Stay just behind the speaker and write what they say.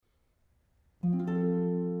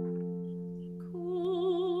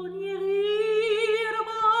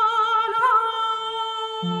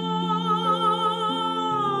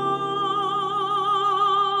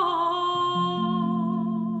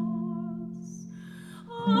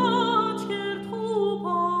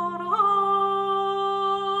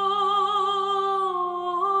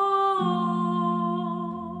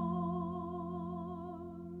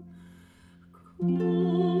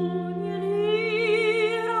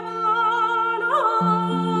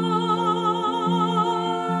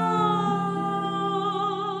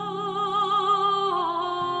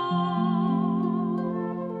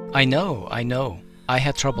I know. I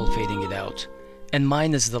had trouble fading it out, and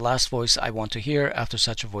mine is the last voice I want to hear after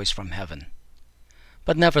such a voice from heaven.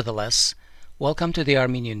 But nevertheless, welcome to the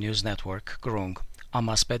Armenian News Network, Grung. I'm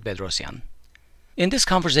Asbed Bedrosian. In this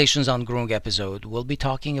Conversations on Grung episode, we'll be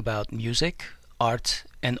talking about music, art,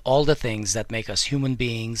 and all the things that make us human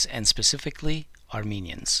beings, and specifically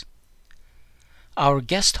Armenians. Our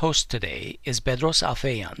guest host today is Bedros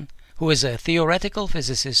Afeyan, who is a theoretical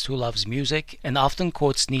physicist who loves music and often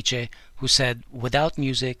quotes Nietzsche, who said, "Without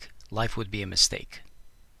music, life would be a mistake."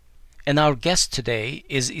 And our guest today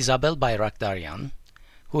is Isabel Bayraktaryan,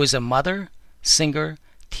 who is a mother, singer,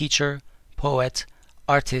 teacher, poet,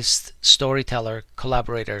 artist, storyteller,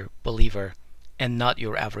 collaborator, believer, and not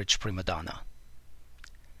your average prima donna.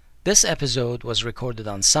 This episode was recorded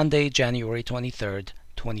on Sunday, January 23rd,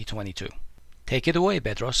 2022. Take it away,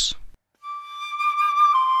 Bedros.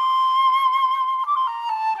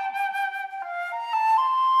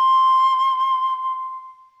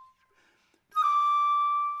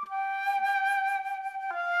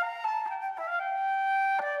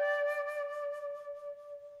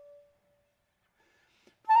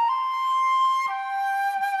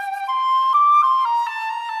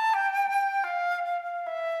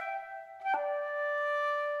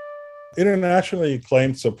 Internationally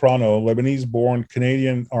acclaimed soprano, Lebanese-born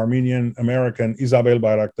Canadian-Armenian-American Isabel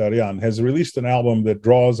Bayraktaryan has released an album that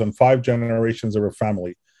draws on 5 generations of her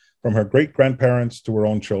family, from her great-grandparents to her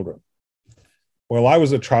own children. Well, I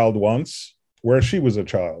was a child once, where she was a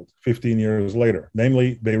child, 15 years later,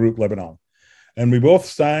 namely Beirut, Lebanon. And we both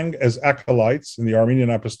sang as acolytes in the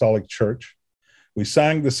Armenian Apostolic Church. We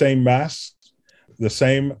sang the same mass, the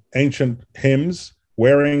same ancient hymns,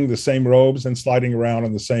 wearing the same robes and sliding around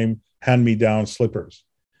in the same hand-me-down slippers.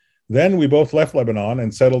 Then we both left Lebanon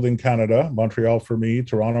and settled in Canada, Montreal for me,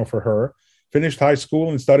 Toronto for her, finished high school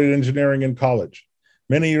and studied engineering in college,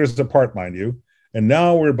 many years apart, mind you, and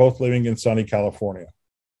now we're both living in sunny California.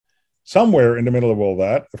 Somewhere in the middle of all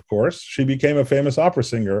that, of course, she became a famous opera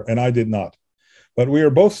singer, and I did not. But we are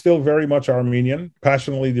both still very much Armenian,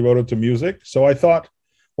 passionately devoted to music, so I thought,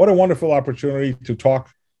 what a wonderful opportunity to talk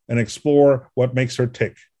and explore what makes her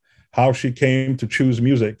tick, how she came to choose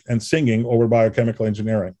music and singing over biochemical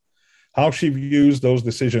engineering, how she views those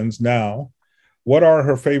decisions now, what are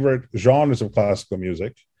her favorite genres of classical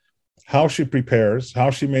music, how she prepares, how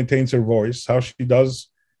she maintains her voice, how she does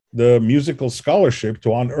the musical scholarship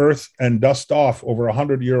to unearth and dust off over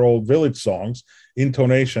 100-year-old village songs,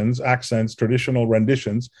 intonations, accents, traditional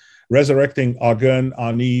renditions, resurrecting Agen,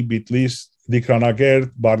 Ani, Bitlis,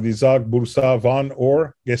 Dikranagerd, Bardizak, Bursa, Van,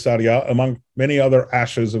 or Gesaria, among many other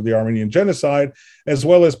ashes of the Armenian genocide, as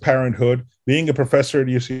well as parenthood, being a professor at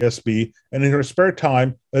UCSB, and in her spare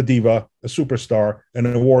time, a diva, a superstar, and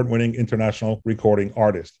an award-winning international recording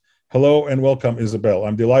artist. Hello and welcome, Isabel.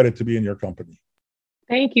 I'm delighted to be in your company.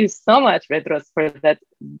 Thank you so much, Bedros, for that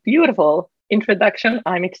beautiful introduction.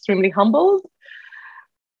 I'm extremely humbled.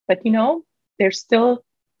 But there's still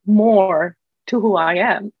more to who I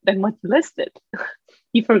am than what you listed.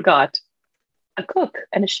 You forgot a cook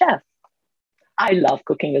and a chef. I love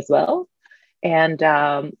cooking as well. And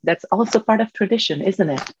that's also part of tradition, isn't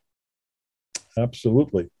it?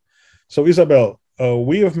 Absolutely. So, Isabel,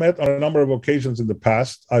 we have met on a number of occasions in the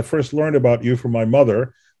past. I first learned about you from my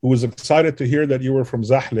mother, who was excited to hear that you were from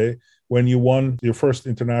Zahle when you won your first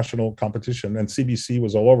international competition, and CBC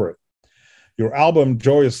was all over it. Your album,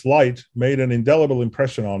 Joyous Light, made an indelible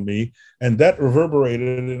impression on me, and that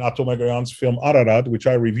reverberated in Atom Egoyan's film Ararat, which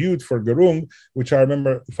I reviewed for Grung, which I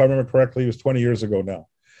remember, if I remember correctly, was 20 years ago now.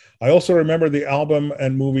 I also remember the album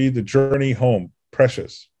and movie The Journey Home,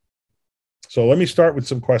 Precious. So let me start with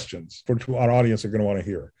some questions for our audience are going to want to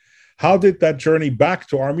hear. How did that journey back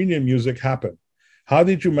to Armenian music happen? How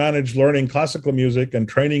did you manage learning classical music and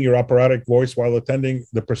training your operatic voice while attending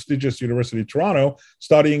the prestigious University of Toronto,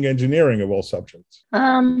 studying engineering of all subjects?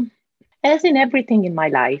 As in everything in my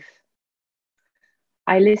life,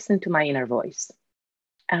 I listen to my inner voice.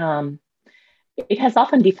 It has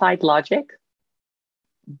often defied logic,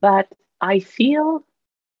 but I feel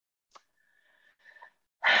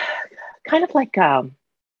kind of like a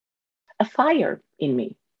fire in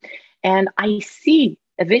me. And I see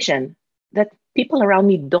a vision that people around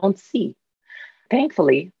me don't see.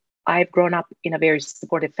 Thankfully, I've grown up in a very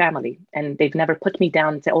supportive family, and they've never put me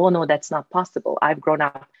down and said, "Oh, no, that's not possible." I've grown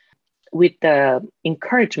up with the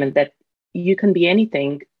encouragement that you can be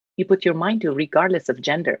anything you put your mind to, regardless of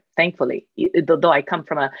gender, thankfully, though I come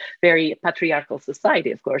from a very patriarchal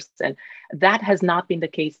society, of course, and that has not been the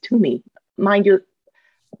case to me. Mind you,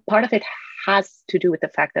 part of it has to do with the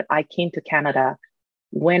fact that I came to Canada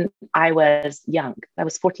when I was young. I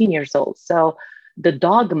was 14 years old. So the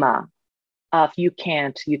dogma of you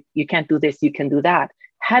can't do this, you can do that,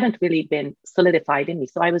 hadn't really been solidified in me.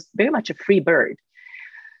 So I was very much a free bird.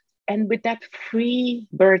 And with that free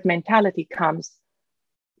bird mentality comes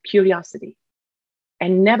curiosity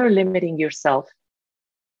and never limiting yourself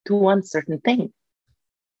to one certain thing.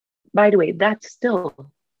 By the way, that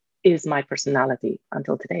still is my personality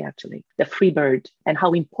until today, actually, the free bird and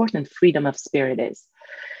how important freedom of spirit is.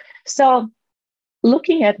 So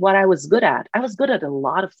looking at what I was good at, I was good at a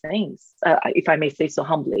lot of things, if I may say so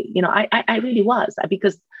humbly. I really was,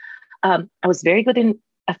 because I was very good in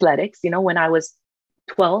athletics. When I was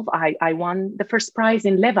 12, I won the first prize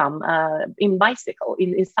in Levam in bicycle,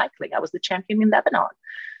 in cycling. I was the champion in Lebanon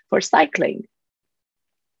for cycling.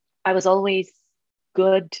 I was always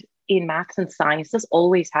good in maths and sciences,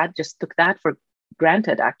 just took that for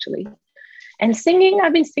granted, actually. And singing,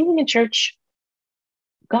 I've been singing in church,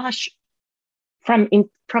 gosh, from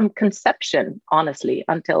conception, honestly,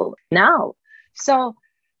 until now. So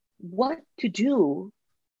what to do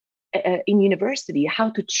in university,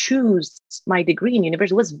 how to choose my degree in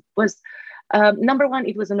university was number one,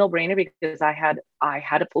 it was a no-brainer because I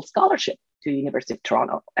had a full scholarship to University of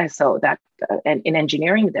Toronto. And so that, and in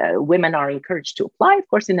engineering, the women are encouraged to apply, of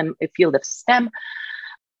course, in the field of STEM.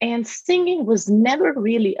 And singing was never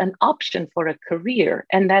really an option for a career.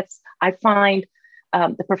 And I find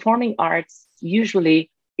the performing arts usually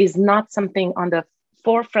is not something on the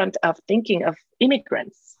forefront of thinking of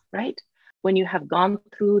immigrants, right? When you have gone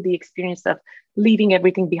through the experience of leaving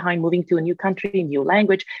everything behind, moving to a new country, new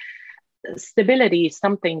language, stability is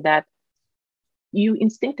something that you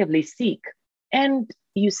instinctively seek. And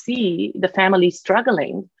you see the family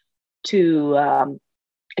struggling to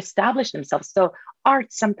establish themselves. So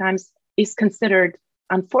art sometimes is considered,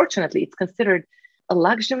 unfortunately, it's considered a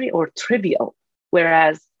luxury or trivial,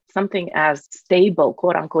 whereas something as stable,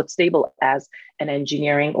 quote unquote, stable as an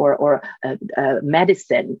engineering or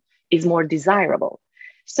medicine is more desirable.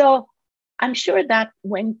 So I'm sure that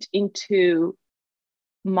went into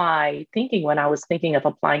my thinking when I was thinking of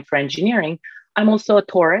applying for engineering. I'm also a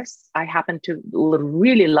Taurus. I happen to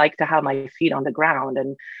really like to have my feet on the ground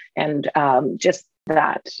and just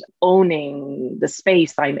that owning the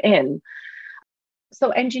space I'm in.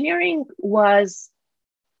 So engineering was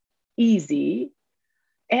easy.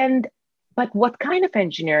 But what kind of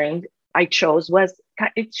engineering I chose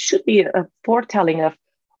it should be a foretelling of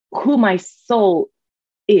who my soul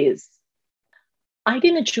is. I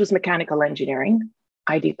didn't choose mechanical engineering.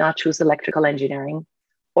 I did not choose electrical engineering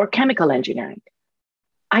or chemical engineering.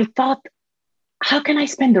 I thought, how can I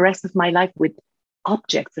spend the rest of my life with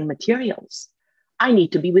objects and materials? I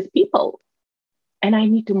need to be with people. And I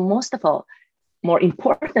need to, most of all, more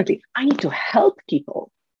importantly, I need to help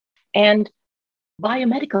people. And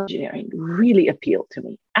biomedical engineering really appealed to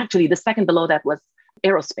me. Actually, the second below that was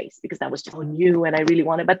aerospace, because that was so new and I really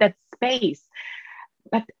wanted, but that space.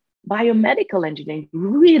 But biomedical engineering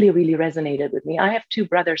really, really resonated with me. I have two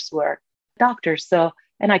brothers who are doctors.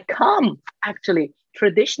 And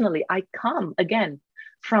traditionally, I come again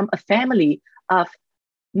from a family of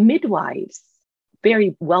midwives,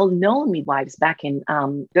 very well-known midwives back in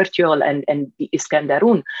Dörtyol and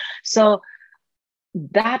Iskenderun. So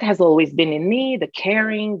that has always been in me, the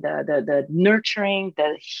caring, the nurturing,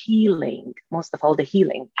 the healing, most of all the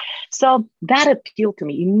healing. So that appealed to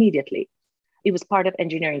me immediately. It was part of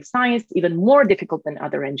engineering science, even more difficult than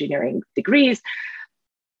other engineering degrees.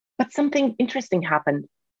 But something interesting happened.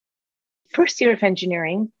 First year of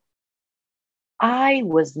engineering, I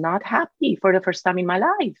was not happy for the first time in my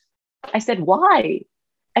life. I said, why?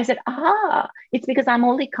 I said, it's because I'm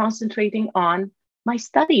only concentrating on my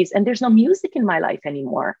studies and there's no music in my life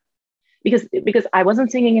anymore. Because I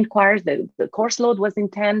wasn't singing in choirs, the course load was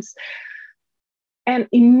intense. And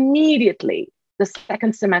immediately, the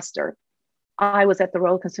second semester, I was at the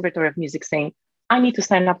Royal Conservatory of Music saying, I need to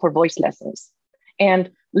sign up for voice lessons.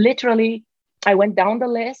 And literally, I went down the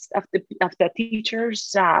list of the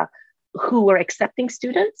teachers who were accepting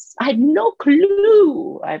students. I had no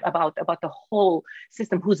clue about the whole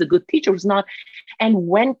system, who's a good teacher, who's not, and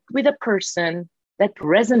went with a person that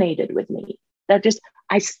resonated with me.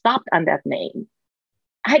 I stopped on that name.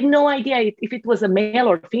 I had no idea if it was a male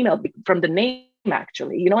or female from the name,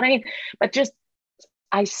 actually, you know what I mean? But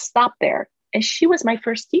I stopped there. And she was my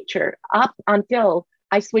first teacher up until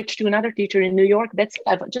I switched to another teacher in New York.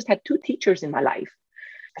 I've just had two teachers in my life.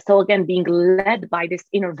 So again, being led by this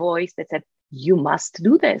inner voice that said, you must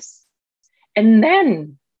do this. And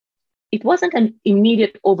then it wasn't an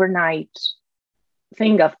immediate overnight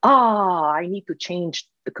thing of, I need to change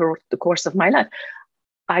the course of my life.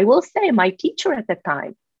 I will say my teacher at that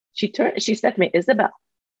time, she said to me, Isabel,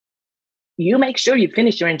 you make sure you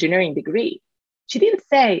finish your engineering degree. She didn't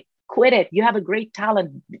say, quit it. You have a great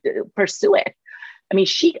talent, pursue it. I mean,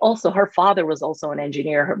 her father was also an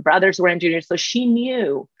engineer. Her brothers were engineers. So she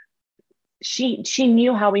knew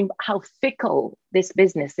how fickle this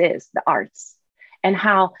business is, the arts, and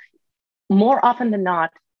how more often than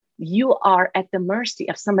not, you are at the mercy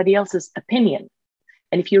of somebody else's opinion.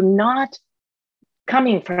 And if you're not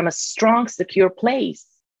coming from a strong, secure place,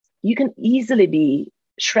 you can easily be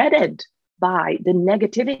shredded by the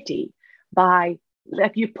negativity, by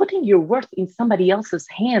like you're putting your worth in somebody else's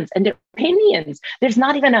hands and their opinions. There's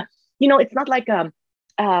not even it's not like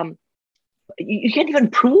you can't even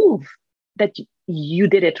prove that you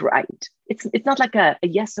did it right. It's not like a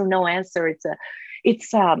yes or no answer.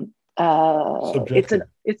 It's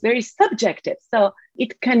very subjective. So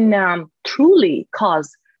it can truly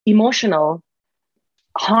cause emotional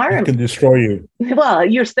harm. It can destroy you. Well,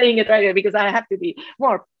 you're saying it right because I have to be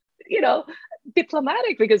more,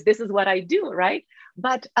 diplomatic because this is what I do, right?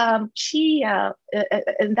 But she,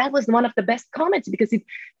 and that was one of the best comments because it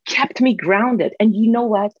kept me grounded. And you know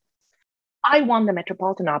what? I won the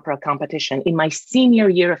Metropolitan Opera competition in my senior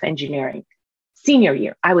year of engineering. Senior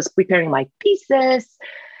year, I was preparing my thesis.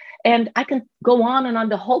 And I can go on and on.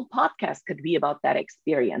 The whole podcast could be about that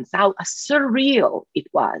experience, how surreal it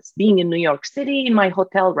was being in New York City in my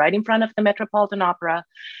hotel right in front of the Metropolitan Opera.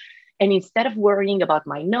 And instead of worrying about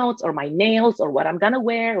my notes or my nails or what I'm going to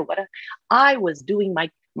wear or I was doing my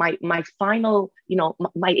final,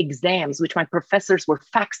 my exams, which my professors were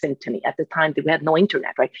faxing to me at the time. We had no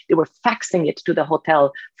internet, right? They were faxing it to the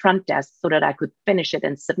hotel front desk so that I could finish it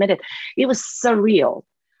and submit it. It was surreal.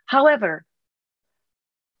 However,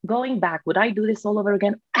 going back, would I do this all over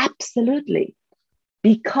again? Absolutely.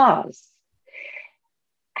 Because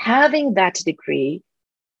having that degree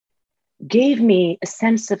gave me a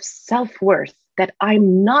sense of self-worth that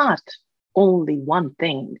I'm not only one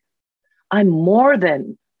thing. I'm more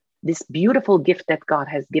than this beautiful gift that God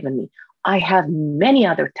has given me. I have many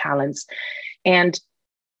other talents. And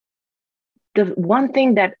the one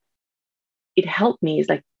thing that it helped me is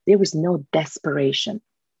like, there was no desperation.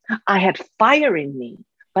 I had fire in me,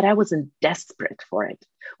 but I wasn't desperate for it,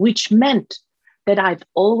 which meant that I've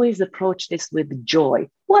always approached this with joy.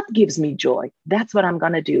 What gives me joy? That's what I'm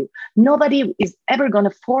going to do. Nobody is ever going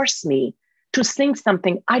to force me to sing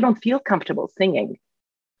something I don't feel comfortable singing.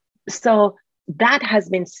 So that has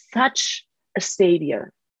been such a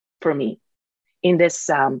savior for me in this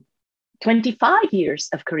 25 years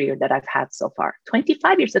of career that I've had so far.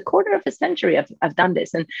 25 years, a quarter of a century I've done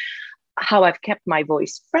this. And how I've kept my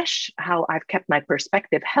voice fresh, how I've kept my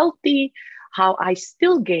perspective healthy, how I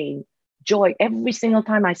still gain joy every single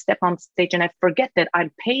time I step on stage and I forget that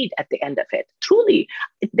I'm paid at the end of it. Truly,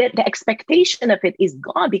 the expectation of it is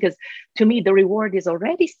gone because to me, the reward is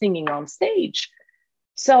already singing on stage.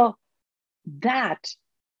 So that,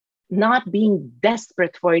 not being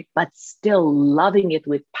desperate for it, but still loving it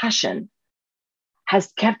with passion,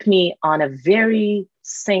 has kept me on a very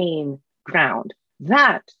sane ground.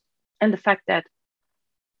 That and the fact that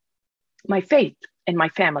my faith and my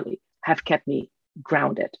family have kept me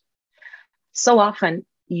grounded. So often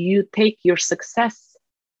you take your success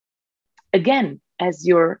again as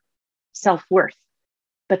your self-worth.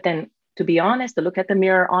 But then, to be honest, to look at the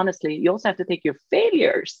mirror honestly, you also have to take your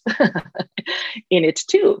failures in it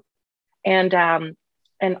too. And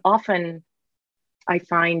often I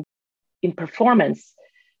find in performance,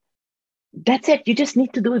 that's it. You just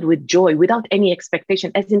need to do it with joy, without any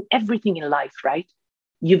expectation, as in everything in life, right?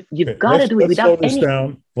 You've got to do it without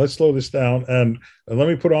any. Let's slow this down, and let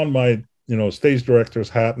me put on my stage director's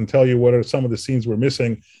hat and tell you what are some of the scenes we're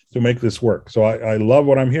missing to make this work. So I love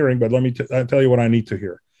what I'm hearing, but let me tell you what I need to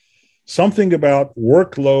hear. Something about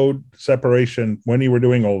workload separation when you were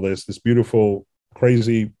doing all this beautiful,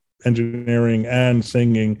 crazy engineering and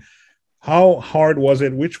singing. How hard was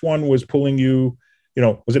it? Which one was pulling you?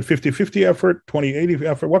 Was it 50-50 effort, 20-80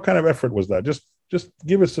 effort? What kind of effort was that? Just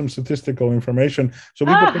give us some statistical information so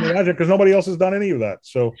people can imagine, because nobody else has done any of that.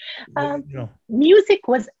 So, music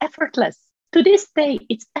was effortless. To this day,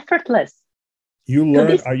 it's effortless. You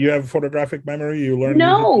learn? You have photographic memory? You learn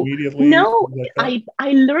immediately? No, like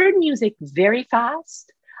I learn music very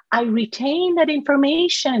fast. I retain that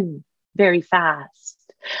information very fast.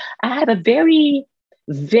 I have a very,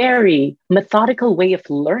 very methodical way of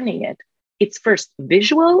learning it. It's first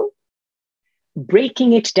visual,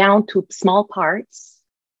 breaking it down to small parts,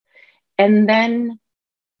 and then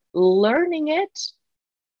learning it.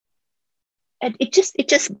 And it just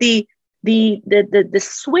the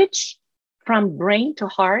switch from brain to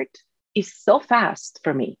heart is so fast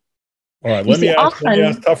for me. All right, You see, let me ask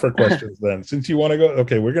often, tougher questions then. Since you want to go,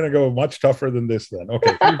 okay, we're going to go much tougher than this then.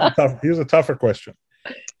 Okay, here's a tougher question.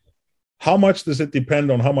 How much does it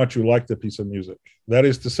depend on how much you like the piece of music? That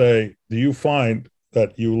is to say, do you find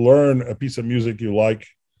that you learn a piece of music you like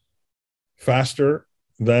faster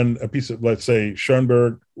than a piece of, let's say,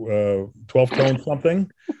 Schoenberg 12-tone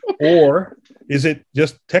something? Or is it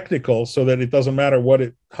just technical so that it doesn't matter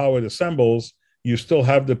how it assembles, you still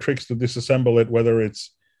have the tricks to disassemble it, whether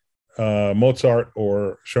it's Mozart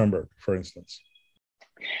or Schoenberg, for instance?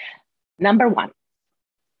 number one,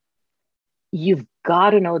 you've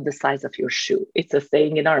got to know the size of your shoe. It's a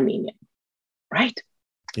saying in Armenian, right?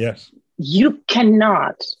 Yes. You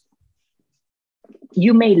cannot,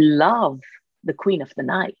 you may love the Queen of the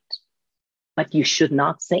Night, but you should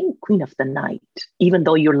not sing Queen of the Night, even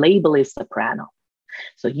though your label is soprano.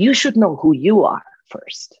 So you should know who you are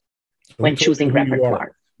first when choosing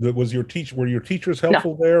repertoire. Were your teachers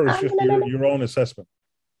helpful there, or is just your own assessment?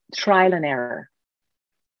 Trial and error.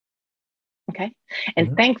 Okay.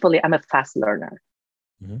 And thankfully, I'm a fast learner.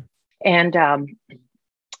 And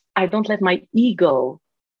I don't let my ego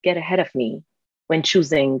get ahead of me when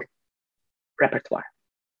choosing repertoire.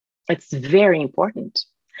 It's very important.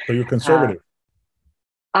 So you're conservative.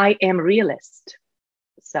 I am realist.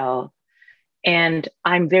 So, and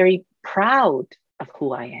I'm very proud of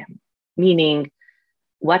who I am, meaning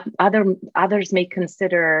what others may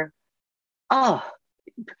consider, oh,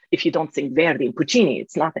 if you don't sing Verdi and Puccini,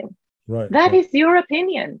 it's nothing. Right. That is your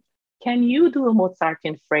opinion. Can you do a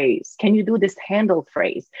Mozartian phrase? Can you do this Handel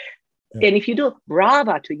phrase? Yeah. And if you do,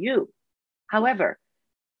 brava to you. However,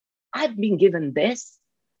 I've been given this.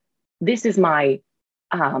 This is my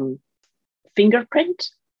fingerprint.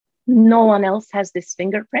 No one else has this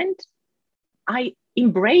fingerprint. I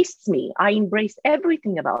embrace me. I embrace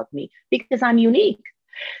everything about me because I'm unique.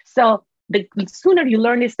 So the sooner you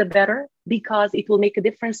learn this, the better, because it will make a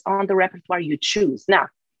difference on the repertoire you choose. Now,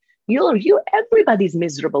 everybody's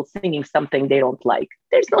miserable singing something they don't like.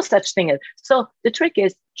 There's no such thing. So the trick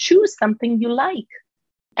is choose something you like,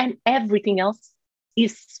 and everything else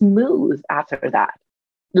is smooth after that.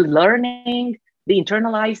 The learning, the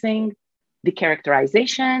internalizing, the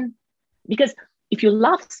characterization. Because if you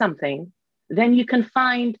love something, then you can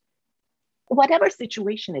find whatever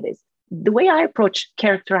situation it is. The way I approach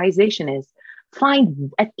characterization is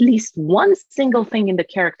find at least one single thing in the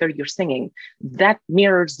character you're singing that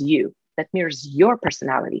mirrors you, that mirrors your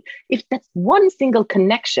personality. If that's one single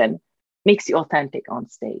connection, makes you authentic on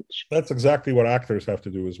stage. That's exactly what actors have to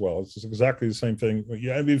do as well. It's exactly the same thing.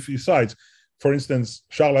 Yeah, I mean, besides, for instance,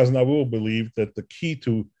 Charles Aznavour believed that the key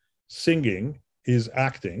to singing is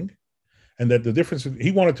acting, and that the difference,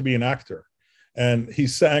 he wanted to be an actor. And he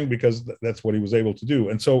sang because that's what he was able to do.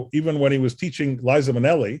 And so even when he was teaching Liza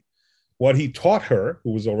Minnelli, what he taught her,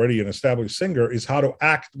 who was already an established singer, is how to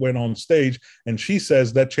act when on stage. And she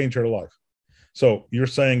says that changed her life. So you're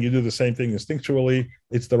saying you do the same thing instinctually.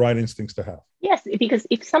 It's the right instincts to have. Yes, because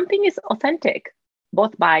if something is authentic,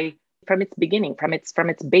 both from its beginning, from its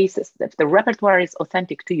basis, if the repertoire is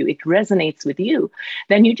authentic to you, it resonates with you,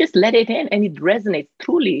 then you just let it in and it resonates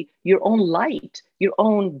truly. Your own light, your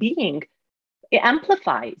own being, it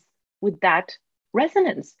amplifies with that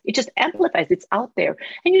resonance. It just amplifies. It's out there.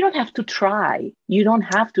 And you don't have to try. You don't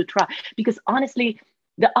have to try. Because honestly,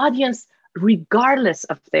 the audience, regardless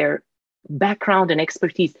of their background and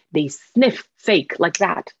expertise, they sniff fake like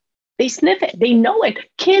that. They sniff it. They know it.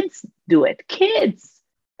 Kids do it.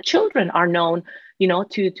 Children are known,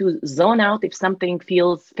 to zone out if something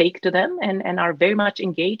feels fake to them, and are very much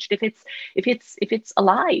engaged if it's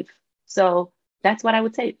alive. So that's what I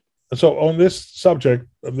would say. So on this subject,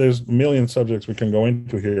 there's a million subjects we can go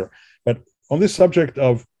into here, but on this subject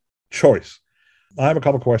of choice, I have a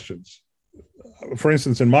couple of questions. For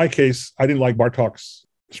instance, in my case, I didn't like Bartók's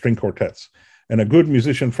string quartets, and a good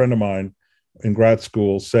musician friend of mine in grad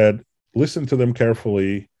school said, listen to them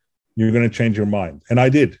carefully, you're going to change your mind. And I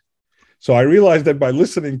did. So I realized that by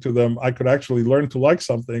listening to them, I could actually learn to like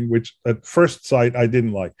something, which at first sight I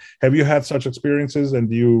didn't like. Have you had such experiences, and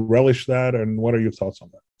do you relish that? And what are your thoughts on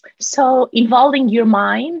that? So involving your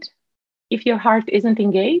mind, if your heart isn't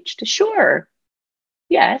engaged, sure.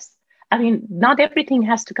 Yes. I mean, not everything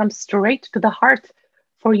has to come straight to the heart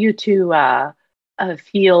for you to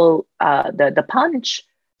feel the punch.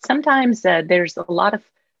 Sometimes there's a lot of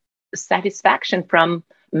satisfaction from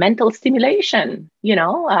mental stimulation.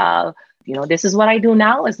 This is what I do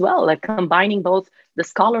now as well, like combining both the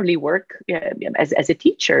scholarly work as a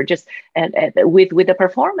teacher, just with the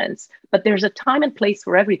performance. But there's a time and place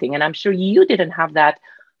for everything, and I'm sure you didn't have that.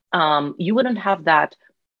 You wouldn't have that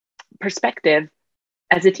perspective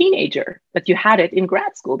as a teenager, but you had it in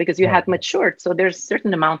grad school because you Right. had matured. So there's a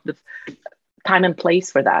certain amount of time and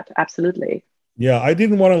place for that. Absolutely. Yeah, I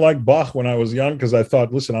didn't want to like Bach when I was young because I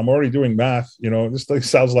thought, listen, I'm already doing math. This thing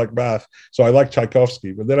sounds like math. So I like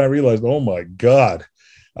Tchaikovsky. But then I realized, oh my God,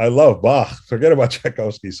 I love Bach. Forget about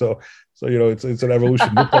Tchaikovsky. So it's an evolution.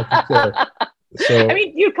 So I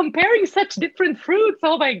mean, you're comparing such different fruits.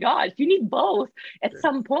 Oh my gosh, you need both at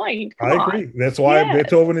some point. Come I on. agree. That's why Yes.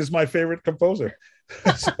 Beethoven is my favorite composer.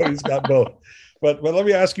 So he's got both. But let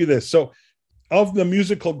me ask you this. So of the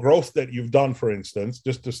musical growth that you've done, for instance,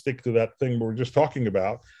 just to stick to that thing we were just talking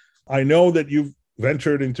about, I know that you've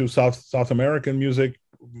ventured into South American music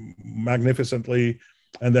magnificently,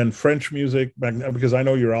 and then French music, because I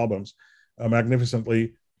know your albums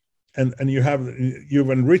magnificently, and you've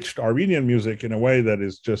enriched Armenian music in a way that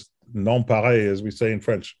is just non pareil, as we say in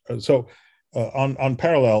French. So on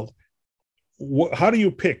parallel, how do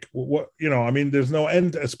you pick? There's no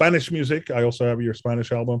end. Spanish music. I also have your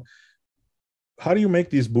Spanish album. How do you make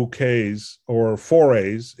these bouquets or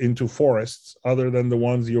forays into forests other than the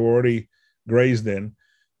ones you already grazed in?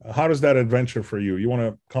 How does that adventure for you? You want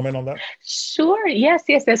to comment on that? Sure. Yes.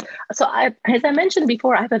 So as I mentioned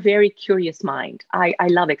before, I have a very curious mind. I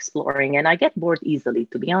love exploring, and I get bored easily,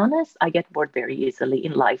 to be honest. I get bored very easily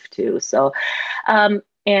in life too. So,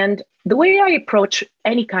 and the way I approach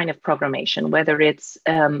any kind of programmation, whether it's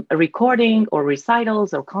a recording or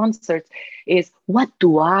recitals or concerts, is what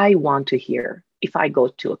do I want to hear if I go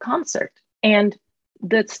to a concert? And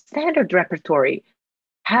the standard repertory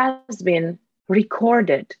has been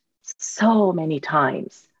recorded so many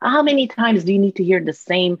times. How many times do you need to hear the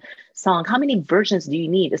same song? How many versions do you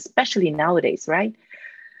need, especially nowadays, right?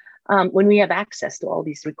 When we have access to all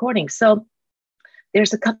these recordings. So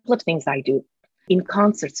there's a couple of things I do. In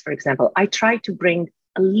concerts, for example, I try to bring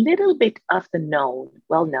a little bit of the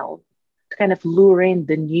well-known, to kind of lure in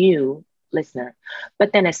the new listener.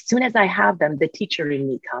 But then as soon as I have them, the teacher in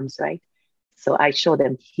me comes, right? So I show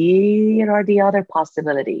them, here are the other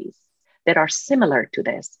possibilities that are similar to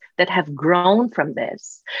this, that have grown from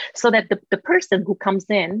this, so that the person who comes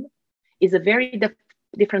in is a very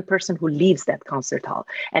different person who leaves that concert hall.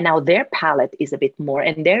 And now their palette is a bit more,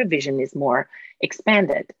 and their vision is more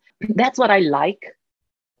expanded. That's what I like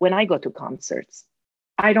when I go to concerts.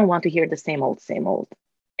 I don't want to hear the same old, same old.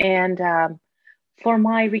 And for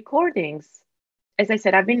my recordings, as I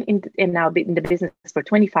said, I've been in the business for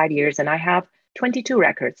 25 years, and I have 22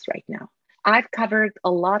 records right now. I've covered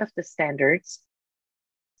a lot of the standards,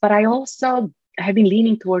 but I also have been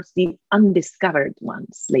leaning towards the undiscovered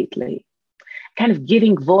ones lately, kind of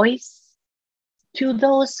giving voice to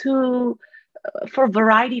those who, for a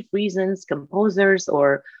variety of reasons, composers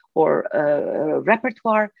or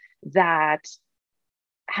repertoire that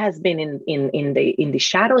has been in the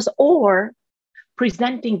shadows, or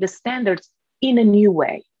presenting the standards in a new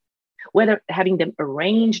way, whether having them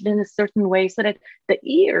arranged in a certain way so that the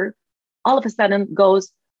ear all of a sudden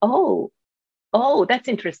goes, oh, that's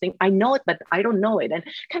interesting. I know it, but I don't know it. And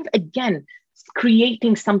kind of, again,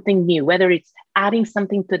 creating something new, whether it's adding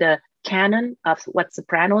something to the canon of what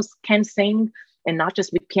sopranos can sing, and not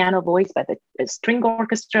just with piano voice, but a string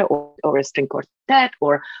orchestra or a string quartet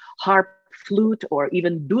or harp, flute, or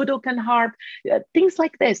even duduk and harp, things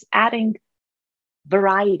like this, adding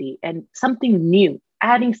variety and something new,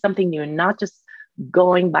 adding something new, and not just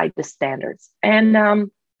going by the standards.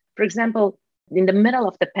 And for example, in the middle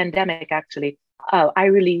of the pandemic, actually, I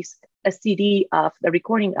released a CD of the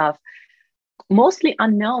recording of mostly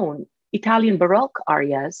unknown Italian Baroque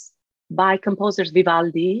arias by composers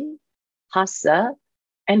Vivaldi, Hasse,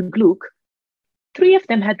 and Gluck. 3 of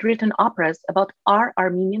them had written operas about our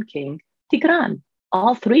Armenian king, Tigran.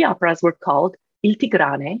 All 3 operas were called Il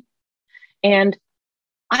Tigrane. And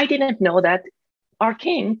I didn't know that our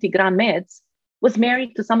king, Tigran Meds, was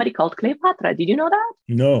married to somebody called Cleopatra. Did you know that?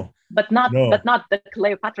 No. But not the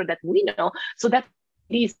Cleopatra that we know. So that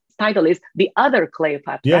his title is The Other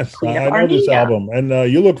Cleopatra, yes, Queen of I know Armenia. this album,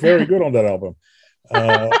 and you look very good on that album.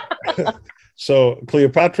 So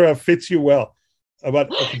Cleopatra fits you well.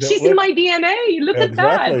 She's in my DNA. Look at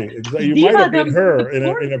that. Exactly. You might have been her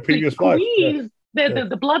in a previous life. Yes.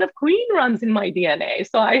 The blood of Queen runs in my DNA,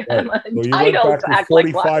 so I am entitled to act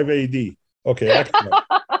 45 like AD. Okay, excellent.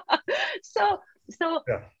 So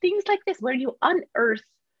things like this, where you unearth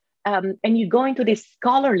and you go into this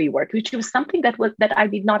scholarly work, which was something that I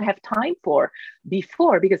did not have time for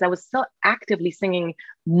before, because I was so actively singing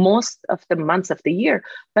most of the months of the year.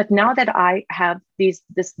 But now that I have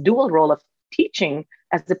this dual role of teaching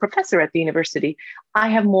as a professor at the university, I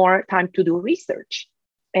have more time to do research.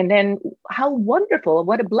 And then how wonderful,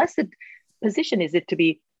 what a blessed position is it to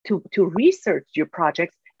be to research your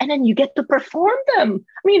projects, and then you get to perform them.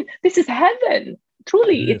 I mean, this is heaven.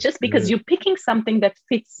 Truly, it's just because you're picking something that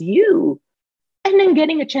fits you and then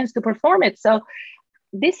getting a chance to perform it. So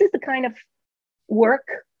this is the kind of work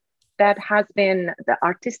that has been the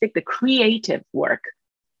artistic, the creative work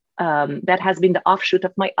that has been the offshoot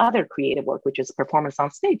of my other creative work, which is performance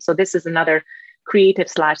on stage. So this is another creative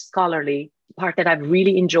 / scholarly part that I've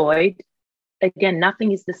really enjoyed. Again,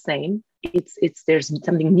 nothing is the same. It's there's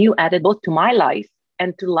something new added both to my life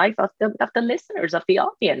and to life of the listeners, of the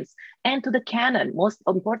audience, and to the canon, most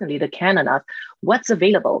importantly, the canon of what's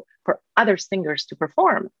available for other singers to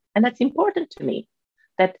perform. And that's important to me,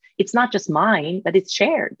 that it's not just mine, but it's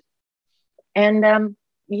shared. And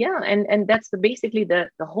and that's basically the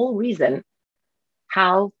whole reason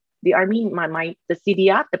how the the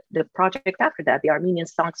CDF, the project after that, the Armenian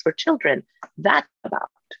Songs for Children, that's about.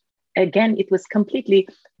 Again, it was completely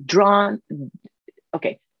drawn.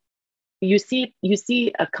 Okay, you see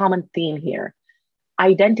a common theme here.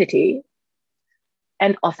 Identity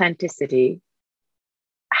and authenticity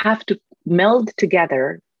have to meld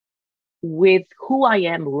together with who I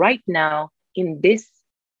am right now in this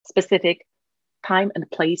specific time and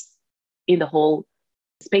place in the whole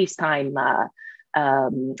space-time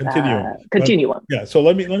continuum. Yeah. So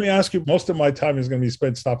let me ask you. Most of my time is going to be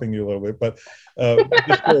spent stopping you a little bit, but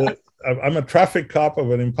I'm a traffic cop of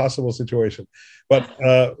an impossible situation. But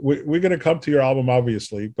we're going to come to your album,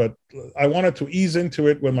 obviously. But I wanted to ease into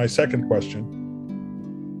it with my second question.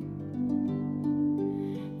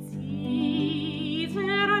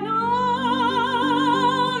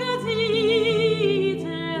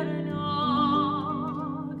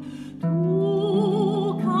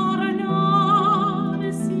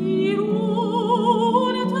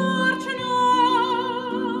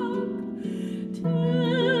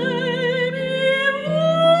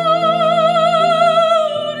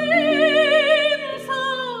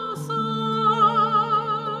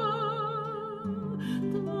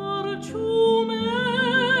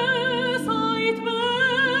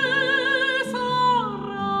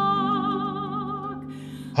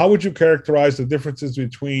 How would you characterize the differences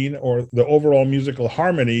between, or the overall musical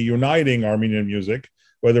harmony uniting Armenian music,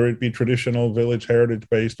 whether it be traditional, village,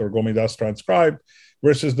 heritage-based, or Gomidas transcribed,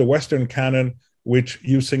 versus the Western canon, which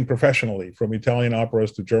you sing professionally, from Italian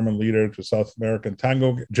operas to German lieder to South American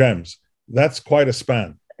tango gems? That's quite a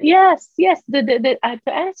span. Yes. To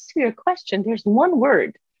answer your question, there's one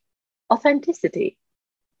word: authenticity.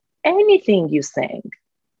 Anything you sing,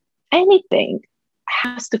 anything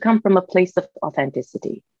has to come from a place of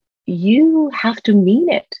authenticity. You have to mean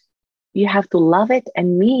it. You have to love it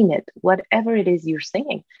and mean it, whatever it is you're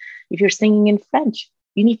singing. If you're singing in French,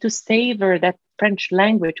 you need to savor that French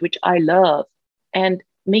language, which I love, and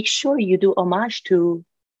make sure you do homage to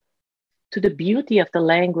the beauty of the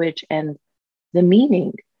language and the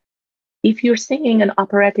meaning. If you're singing an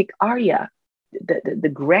operatic aria,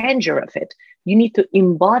 the grandeur of it, you need to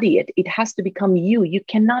embody it. It has to become you. You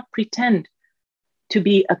cannot pretend to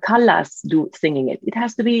be a Callas singing it. It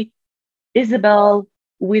has to be Isabel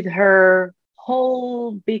with her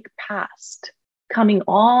whole big past coming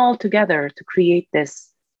all together to create this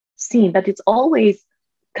scene. But it's always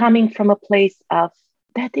coming from a place of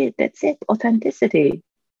that's it, authenticity.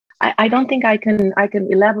 I don't think I can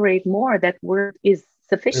elaborate more. That word is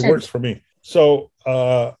sufficient. It works for me. So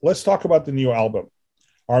let's talk about the new album,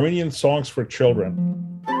 Armenian Songs for Children.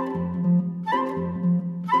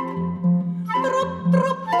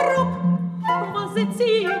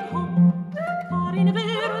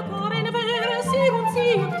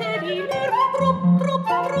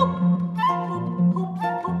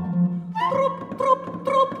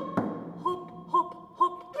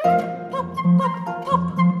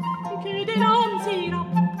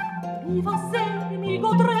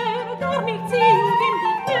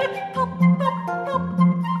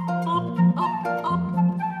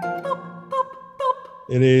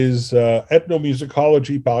 It is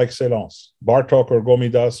ethnomusicology par excellence. Bartok or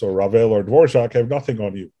Gomidas or Ravel or Dvorak have nothing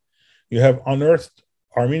on you. You have unearthed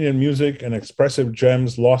Armenian music and expressive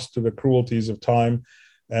gems lost to the cruelties of time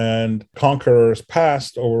and conquerors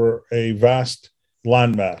past over a vast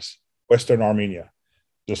landmass, Western Armenia.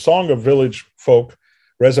 The song of village folk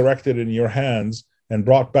resurrected in your hands and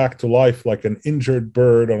brought back to life like an injured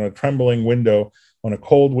bird on a trembling window on a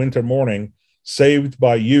cold winter morning, saved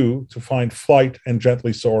by you to find flight and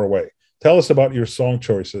gently soar away. Tell us about your song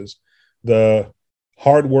choices, the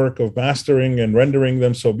hard work of mastering and rendering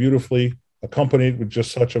them so beautifully, accompanied with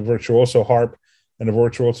just such a virtuoso harp and a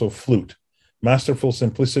virtuoso flute. Masterful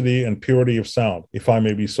simplicity and purity of sound, if I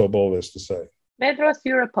may be so bold as to say. Bedros,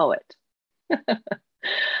 you're a poet.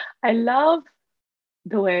 I love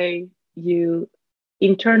the way you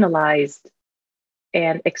internalized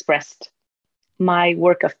and expressed my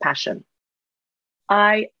work of passion.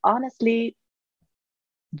 I honestly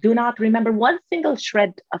do not remember one single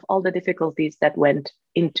shred of all the difficulties that went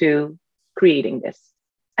into creating this.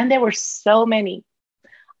 And there were so many.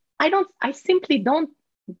 I simply don't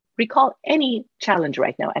recall any challenge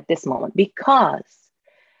right now at this moment because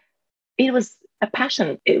it was a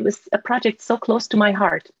passion. It was a project so close to my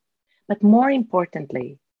heart. But more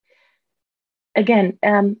importantly, again,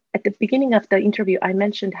 at the beginning of the interview, I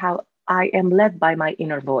mentioned how I am led by my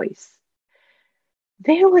inner voice.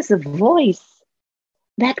 There was a voice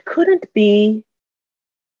that couldn't be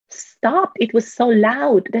stopped. It was so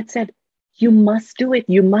loud that said, you must do it,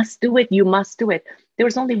 you must do it, you must do it. There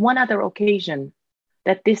was only one other occasion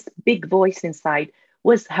that this big voice inside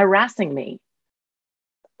was harassing me,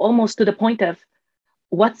 almost to the point of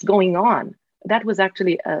what's going on. That was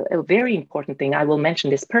actually a very important thing. I will mention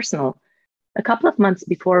this personal. A couple of months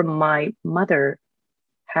before my mother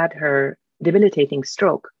had her debilitating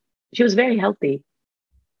stroke, she was very healthy.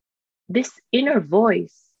 This inner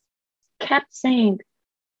voice kept saying,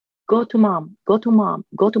 go to mom, go to mom,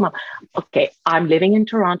 go to mom. Okay, I'm living in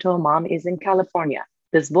Toronto. Mom is in California.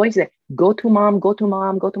 This voice said, go to mom, go to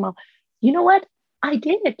mom, go to mom. You know what? I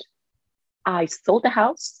did. I sold the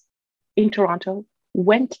house in Toronto,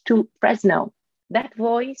 went to Fresno. That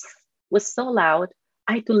voice was so loud,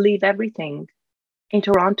 I had to leave everything in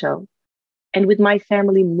Toronto and with my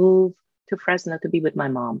family move to Fresno to be with my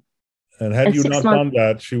mom. And had you not done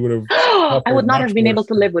that, she would have. I would not have been able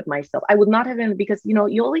to live with myself. I would not have been, because, you know,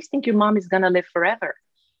 you always think your mom is going to live forever.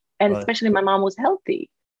 And especially my mom was healthy.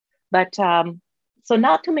 But so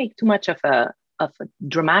not to make too much of a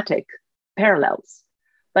dramatic parallels,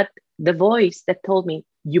 but the voice that told me,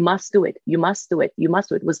 you must do it, you must do it, you must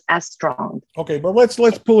do it, was as strong. Okay, but let's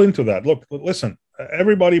pull into that. Look, listen,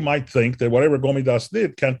 everybody might think that whatever Gomidas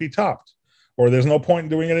did can't be topped, or there's no point in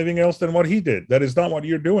doing anything else than what he did. That is not what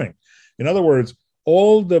you're doing. In other words,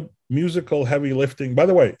 all the musical heavy lifting. By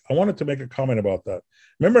the way, I wanted to make a comment about that.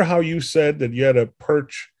 Remember how you said that you had a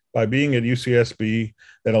perch by being at UCSB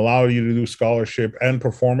that allowed you to do scholarship and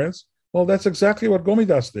performance? Well, that's exactly what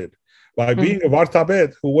Gomidas did. By being a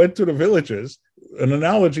Vartabet who went to the villages, an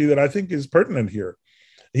analogy that I think is pertinent here.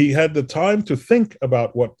 He had the time to think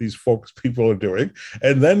about what these people are doing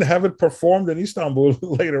and then have it performed in Istanbul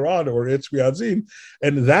later on, or Etzmiadzin.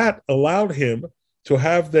 And that allowed him to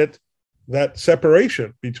have that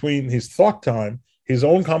separation between his thought time, his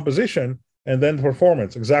own composition, and then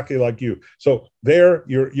performance, exactly like you. So there,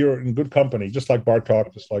 you're in good company, just like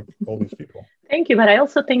Bartok, just like all these people. Thank you. But I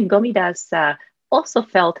also think Gomidas also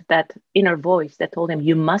felt that inner voice that told him,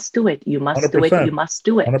 you must do it, you must 100%. Do it, you must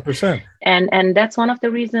do it. 100%. And that's one of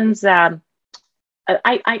the reasons I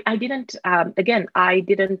didn't, again, I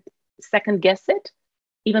didn't second guess it.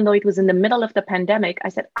 Even though it was in the middle of the pandemic, I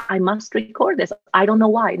said, I must record this. I don't know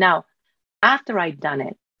why. Now, after I'd done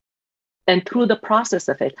it, and through the process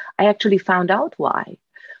of it, I actually found out why.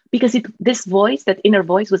 Because this voice, that inner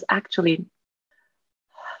voice, was actually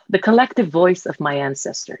the collective voice of my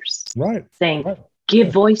ancestors. Right. Saying,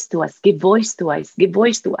 give voice to us, give voice to us, give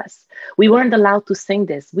voice to us. We weren't allowed to sing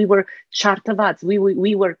this. We were chartavads.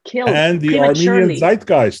 We were killed. And the Armenian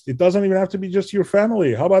zeitgeist. It doesn't even have to be just your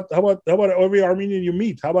family. How about every Armenian you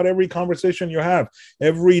meet? How about every conversation you have?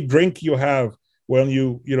 Every drink you have when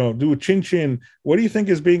you do chin-chin? What do you think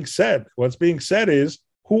is being said? What's being said is,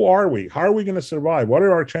 who are we? How are we going to survive? What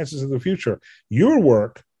are our chances in the future? Your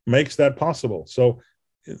work makes that possible. So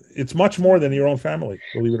it's much more than your own family,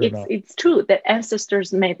 believe it or not. It's true that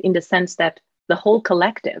ancestors made, in the sense that the whole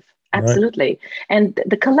collective, absolutely. Right. And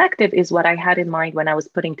the collective is what I had in mind when I was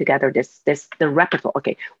putting together the repertoire.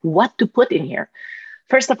 Okay, what to put in here?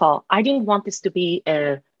 First of all, I didn't want this to be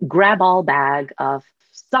a grab-all bag of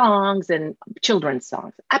songs and children's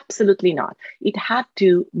songs. Absolutely not. It had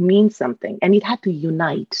to mean something, and it had to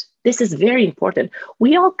unite. This is very important.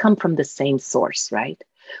 We all come from the same source, right?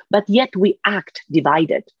 But yet we act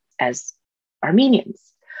divided as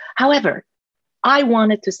Armenians. However, I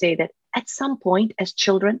wanted to say that at some point, as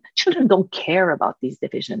children don't care about these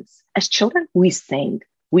divisions. As children, we sing,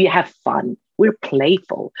 we have fun, we're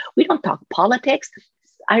playful, we don't talk politics.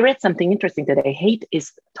 I read something interesting today. Hate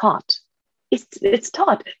is taught. It's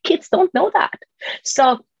taught. Kids don't know that.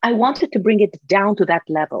 So I wanted to bring it down to that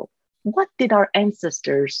level. What did our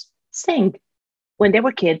ancestors sing when they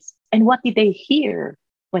were kids? And what did they hear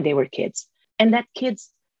when they were kids? And that kids,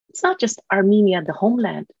 it's not just Armenia, the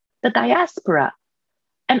homeland, the diaspora,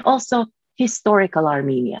 and also historical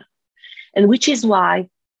Armenia. And which is why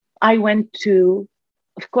I went to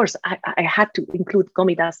of course, I had to include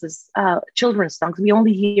Gomidas's children's songs. We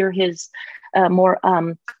only hear his more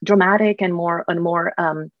dramatic and more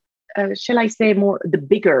shall I say, more the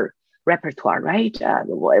bigger repertoire, right?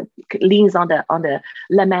 Leans on the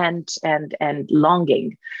lament and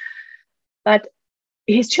longing. But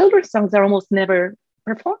his children's songs are almost never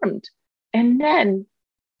performed. And then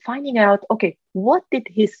finding out, okay, what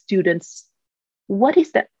is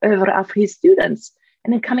the oeuvre of his students?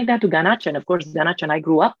 And then coming down to Ganachon. Of course, Ganachon I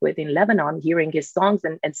grew up with in Lebanon, hearing his songs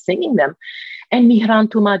and singing them. And Mihran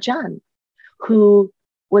Toumadjan, who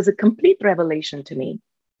was a complete revelation to me.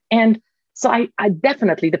 And so I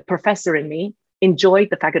definitely, the professor in me, enjoyed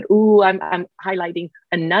the fact that, I'm highlighting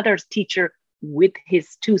another teacher with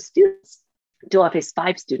his two of his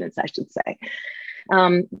 5 students, I should say.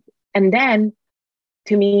 And then,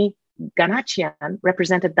 to me, Ganachian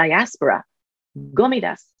represented diaspora.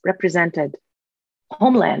 Gomidas represented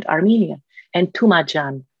homeland, Armenia, and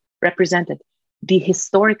Toumadjan represented the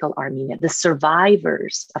historical Armenia, the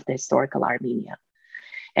survivors of the historical Armenia.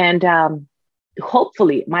 And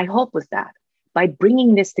hopefully, my hope was that by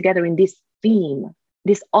bringing this together in this theme,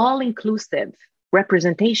 this all-inclusive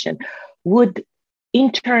representation would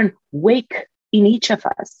in turn wake in each of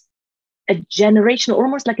us a generational,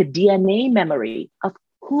 almost like a DNA memory of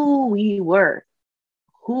who we were,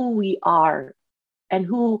 who we are, and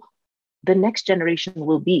who the next generation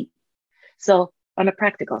will be. So on a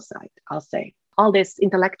practical side, I'll say, all this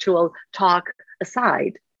intellectual talk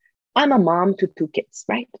aside, I'm a mom to 2 kids,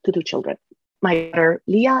 right? To 2 children, my daughter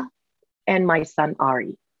Leah and my son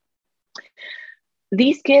Ari.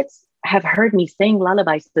 These kids have heard me sing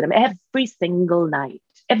lullabies to them every single night.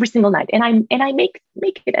 And I make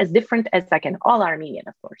it as different as I can, all Armenian,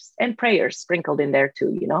 of course, and prayers sprinkled in there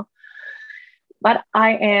too, But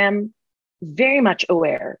I am very much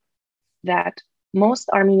aware that most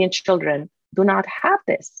Armenian children do not have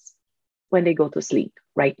this when they go to sleep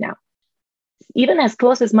right now. Even as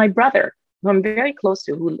close as my brother, who I'm very close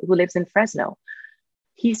to, who lives in Fresno,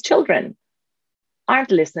 his children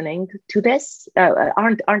aren't listening to this,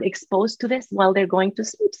 aren't exposed to this while they're going to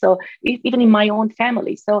sleep. So even in my own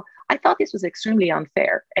family. So I thought this was extremely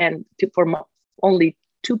unfair. And for only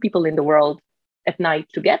 2 people in the world at night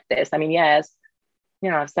to get this. I mean, yes,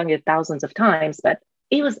 I've sung it thousands of times, but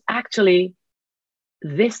it was actually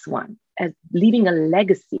this one as leaving a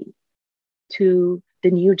legacy to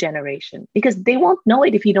the new generation, because they won't know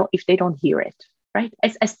it if they don't hear it, right?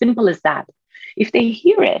 As simple as that. If they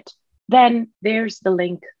hear it, then there's the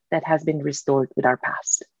link that has been restored with our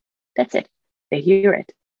past. That's it. They hear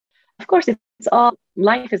it. Of course,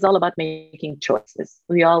 life is all about making choices.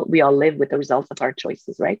 We all live with the results of our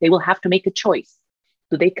choices, right? They will have to make a choice.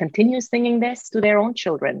 Do they continue singing this to their own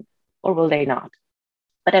children, or will they not?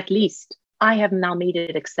 But at least I have now made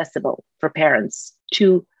it accessible for parents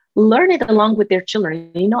to learn it along with their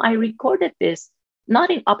children. I recorded this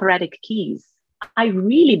not in operatic keys. I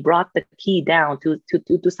really brought the key down to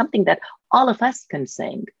something that all of us can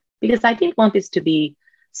sing, because I didn't want this to be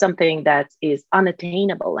something that is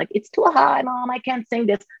unattainable. Like, it's too high, Mom, I can't sing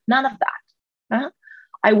this. None of that.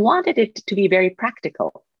 I wanted it to be very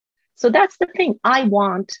practical. So that's the thing. I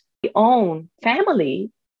want my own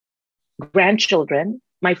family, grandchildren,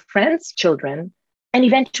 my friends' children, and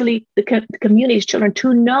eventually the community's children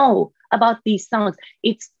to know about these songs.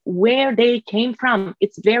 It's where they came from.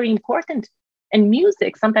 It's very important. And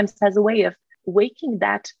music sometimes has a way of waking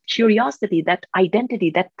that curiosity, that identity,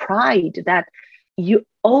 that pride, that you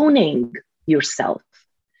owning yourself.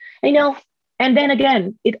 And then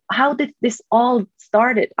again, how did this all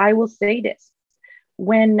started? I will say this.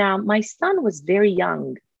 When my son was very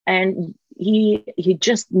young and he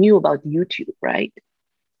just knew about YouTube, right?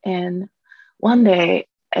 And one day,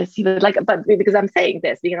 as he was like, but because I'm saying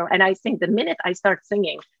this, and I think the minute I start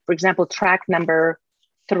singing, for example, track number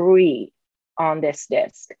 3 on this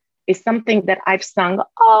disc is something that I've sung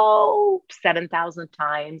 7,000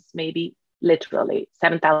 times, maybe literally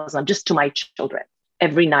 7,000, just to my children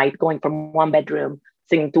every night, going from one bedroom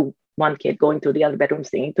singing to one kid, going to the other bedroom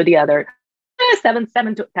singing to the other. 7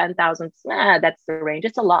 to 10,000. That's the range.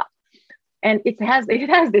 It's a lot, and it has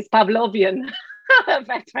this Pavlovian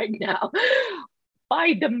effect right now.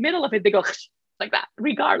 By the middle of it, they go like that,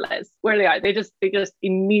 regardless where they are. They just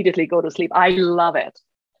immediately go to sleep. I love it.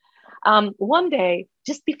 One day,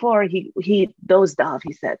 just before he dozed off,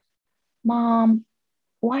 he said, "Mom,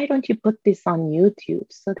 why don't you put this on YouTube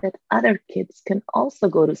so that other kids can also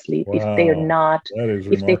go to sleep if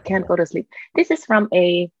they can't go to sleep?" This is from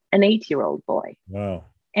an 8-year-old boy. Wow.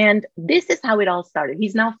 And this is how it all started.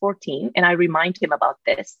 He's now 14, and I remind him about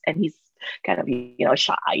this, and he's kind of,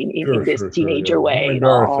 shy in this teenager way.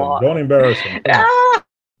 Don't embarrass him.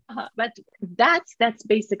 But that's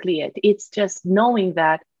basically it. It's just knowing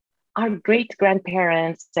that our great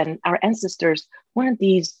grandparents and our ancestors weren't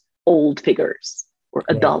these old figures or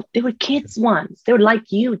Right. adult. They were kids once. They were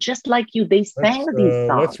like you, just like you. They sang these Let's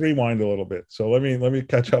songs. rewind a little bit. So let me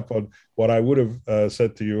catch up on what I would have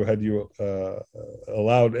said to you had you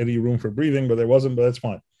allowed any room for breathing, but there wasn't. But that's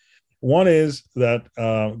fine. One is that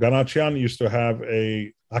Ganachian used to have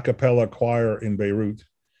a cappella choir in Beirut,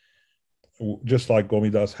 just like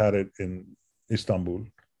Gomidas had it in Istanbul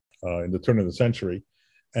in the turn of the century.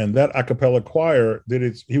 And that a cappella choir did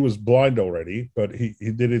its, he was blind already, but he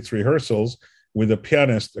did its rehearsals with a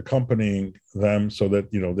pianist accompanying them so that,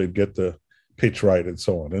 they'd get the pitch right and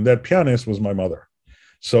so on. And that pianist was my mother.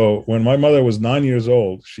 So when my mother was 9 years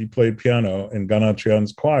old, she played piano in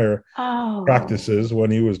Ganachian's choir practices when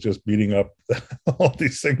he was just beating up all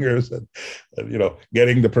these singers and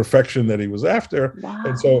getting the perfection that he was after. Wow.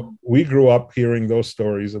 And so we grew up hearing those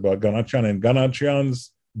stories about Ganachian, and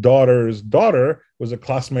Ganachian's daughter's daughter was a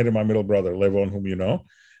classmate of my middle brother, Levon, whom you know,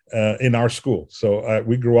 in our school. So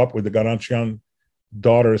we grew up with the Ganachian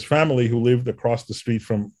daughter's family who lived across the street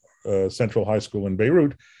from Central High School in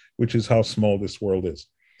Beirut, which is how small this world is.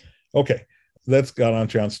 Okay, that's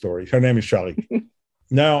Ganachian's story. Her name is Shari.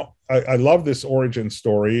 Now, I love this origin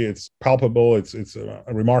story. It's palpable. It's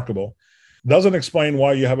remarkable. Doesn't explain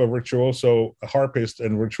why you have a virtuoso harpist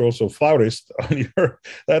and virtuoso flautist on your.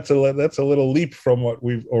 That's a little leap from what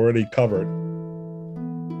we've already covered.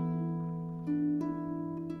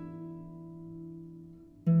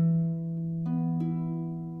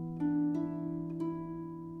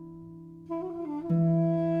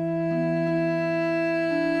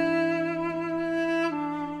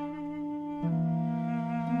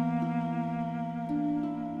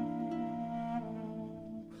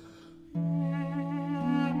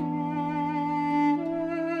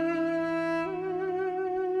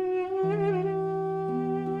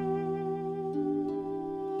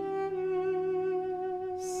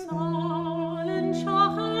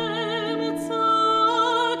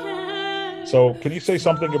 So can you say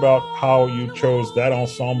something about how you chose that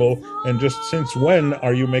ensemble, and just since when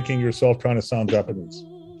are you making yourself trying to sound Japanese?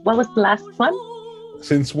 What was the last one?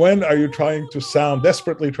 Since when are you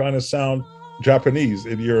desperately trying to sound Japanese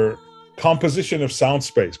in your composition of sound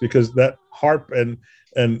space? Because that harp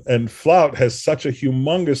and flout has such a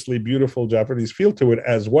humongously beautiful Japanese feel to it,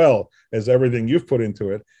 as well as everything you've put into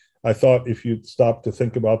it. I thought if you'd stop to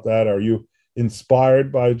think about that, are you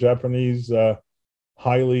inspired by Japanese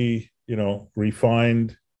highly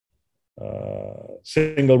refined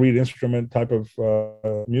single reed instrument type of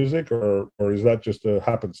music, or is that just a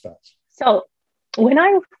happenstance? So when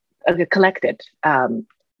I collected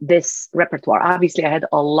this repertoire, obviously I had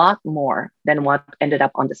a lot more than what ended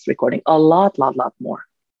up on this recording, a lot more.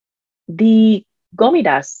 The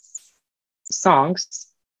Gomidas songs,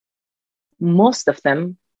 most of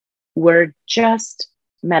them were just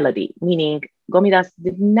melody, meaning Gomidas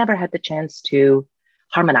never had the chance to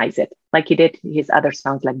harmonize it like he did his other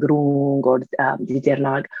songs like Grung or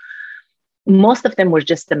Dizerlag. Most of them were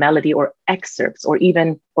just the melody or excerpts, or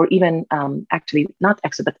even actually not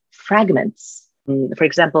excerpts, but fragments. For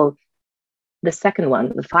example, the second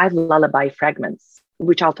one, the 5 lullaby fragments,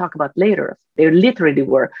 which I'll talk about later, they literally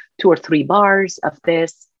were 2 or 3 bars of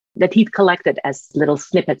this that he'd collected as little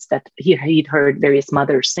snippets that he'd heard various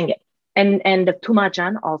mothers singing. And the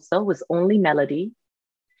Tumajan also was only melody.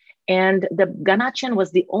 And the Ganachian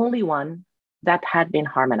was the only one that had been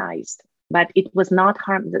harmonized, but it was not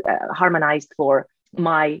harmonized for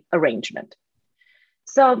my arrangement.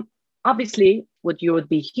 So obviously what you would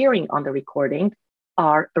be hearing on the recording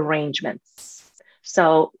are arrangements.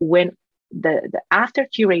 So when after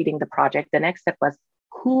curating the project, the next step was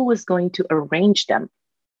who was going to arrange them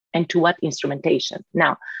and to what instrumentation.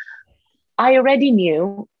 Now, I already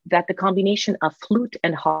knew that the combination of flute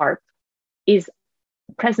and harp is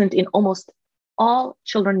present in almost all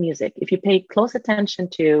children music. If you pay close attention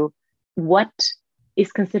to what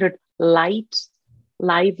is considered light,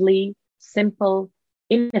 lively, simple,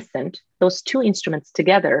 innocent, those two instruments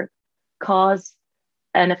together cause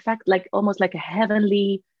an effect almost like a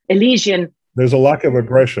heavenly Elysian. There's a lack of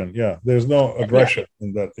aggression. Yeah, there's no aggression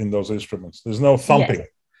in those instruments. There's no thumping.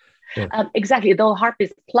 Yes. Exactly. Though harp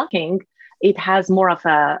is plucking, it has more of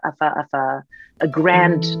a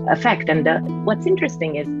grand effect. And what's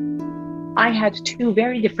interesting is I had 2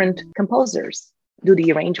 very different composers do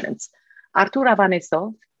the arrangements. Artur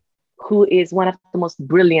Avanesov, who is one of the most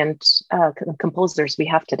brilliant composers we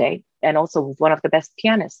have today, and also one of the best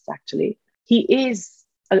pianists, actually. He is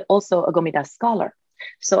also a Gomidas scholar.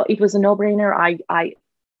 So it was a no-brainer. I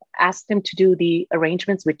asked him to do the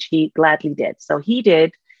arrangements, which he gladly did. So he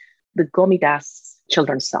did the Gomidas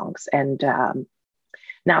children's songs. And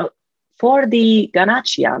now for the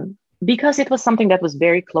Ganachian, because it was something that was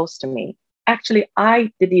very close to me, actually,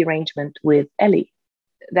 I did the arrangement with Ellie.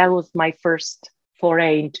 That was my first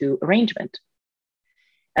foray into arrangement.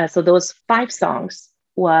 So those 5 songs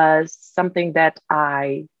was something that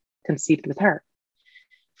I conceived with her.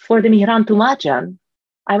 For the Mihran Tumajan,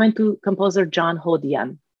 I went to composer John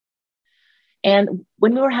Hodian. And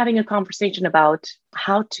when we were having a conversation about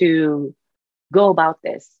how to go about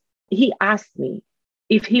this, he asked me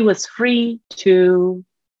if he was free to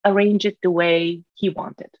arrange it the way he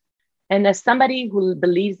wanted. And as somebody who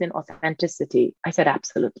believes in authenticity, I said,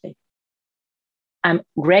 absolutely. I'm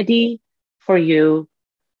ready for you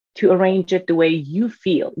to arrange it the way you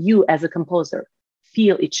feel, you as a composer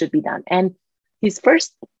feel it should be done. And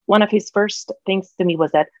one of his first things to me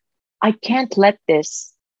was that I can't let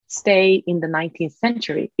this stay in the 19th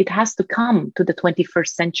century. It has to come to the 21st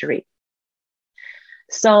century.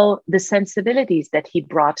 So the sensibilities that he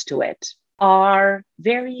brought to it are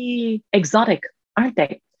very exotic, aren't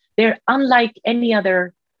they? They're unlike any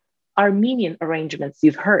other Armenian arrangements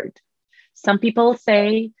you've heard. Some people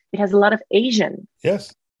say it has a lot of Asian.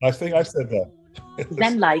 Yes, I think I said that.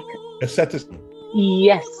 Zen-like. Asceticism.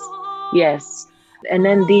 Yes, yes. And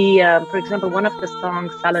then for example, one of the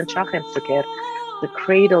songs, Salan Chachem Suker, the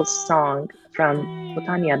cradle song from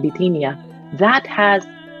Botania, Bithynia, that has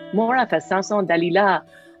more of a Samson Dalila,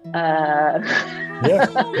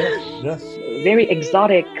 yes. very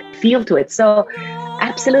exotic feel to it. So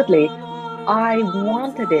absolutely, I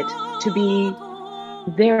wanted it to be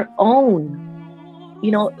their own.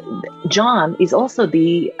 You know, John is also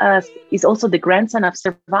the grandson of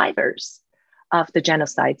survivors of the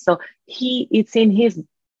genocide. So it's in his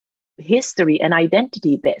history and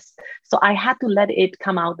identity, this. So I had to let it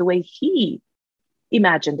come out the way he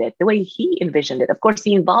imagined it, the way he envisioned it. Of course,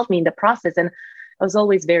 he involved me in the process, and I was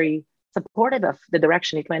always very supportive of the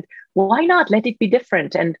direction it went. Why not let it be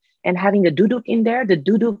different? And having a duduk in there, the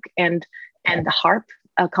duduk and the harp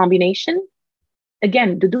combination.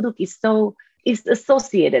 Again, the duduk is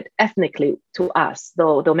associated ethnically to us,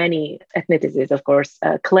 though many ethnicities, of course,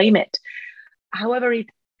 claim it. However, it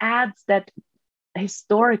adds that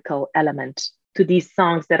historical element to these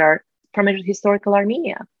songs that are from historical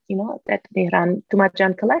Armenia, that Mihran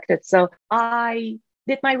Tumajan collected. So I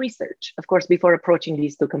did my research, of course, before approaching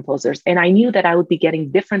these 2 composers, and I knew that I would be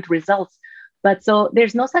getting different results. But so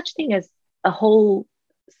there's no such thing as a whole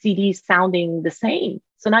CD sounding the same.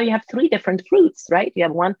 So now you have 3 different fruits, right? You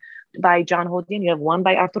have one by John Hodian, you have one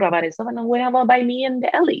by Artur Avaresov, and we have one by me and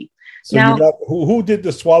Ellie. So now, you got who did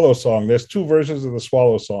the Swallow song? There's 2 versions of the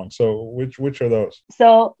Swallow song. So which are those?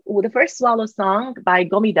 So the first Swallow song by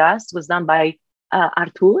Gomidas was done by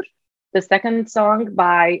Artur. The second song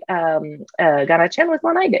by Ganachian was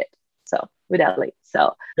one I did. So with Ellie.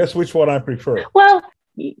 So guess which one I prefer. Well,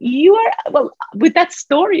 with that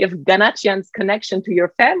story of Ganachian's connection to your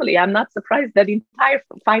family, I'm not surprised that the entire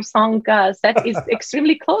 5-song set is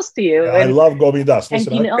extremely close to you. Yeah, I love Gomidas.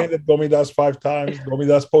 Listen, I painted Gomidas 5 times,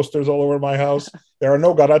 Gomidas posters all over my house. There are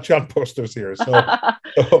no Ganachian posters here. So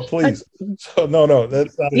please. So no,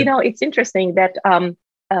 that's not it. It's interesting that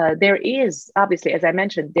there is, obviously, as I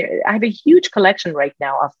mentioned, I have a huge collection right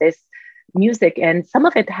now of this music, and some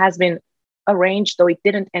of it has been arranged, though it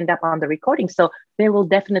didn't end up on the recording. So there will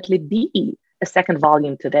definitely be a second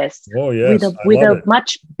volume to this. Oh, yes, with a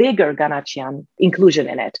much bigger Ganachian inclusion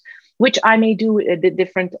in it, which I may do a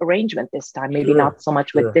different arrangement this time. Maybe not so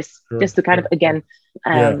much with this, just to kind of, again,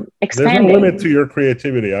 expand. There's no limit to your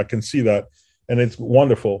creativity. I can see that. And it's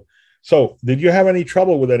wonderful. So did you have any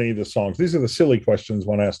trouble with any of the songs? These are the silly questions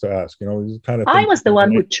one has to ask. These kind of I was the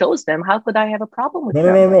one who chose them. How could I have a problem with them?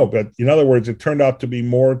 No. But in other words, it turned out to be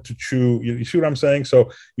more to chew. You see what I'm saying? So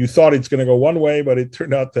you thought it's going to go one way, but it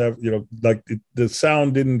turned out to have, the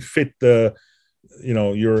sound didn't fit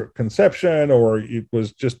your conception, or it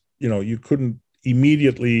was just, you couldn't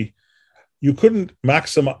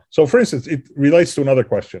maximize. So for instance, it relates to another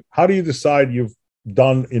question. How do you decide you've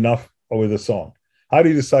done enough with a song? How do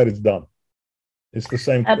you decide it's done? It's the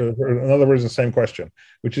same, in other words, the same question,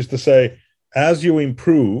 which is to say, as you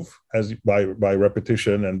improve, by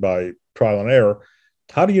repetition and by trial and error,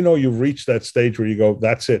 how do you know you've reached that stage where you go,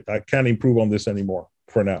 that's it, I can't improve on this anymore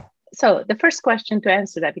for now? So the first question, to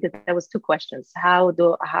answer that, because there was 2 questions.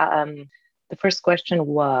 The first question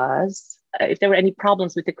was if there were any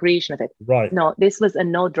problems with the creation of it. Right. No, this was a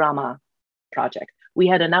no drama project. We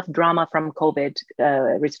had enough drama from COVID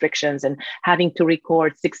restrictions and having to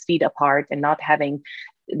record 6 feet apart and not having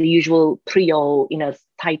the usual trio in a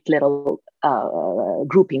tight little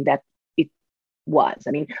grouping that it was.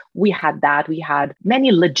 I mean, we had that. We had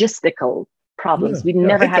many logistical problems. We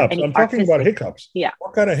never had hiccups. any I'm talking about hiccups. Yeah.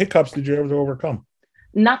 What kind of hiccups did you ever overcome?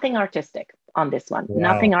 Nothing artistic on this one.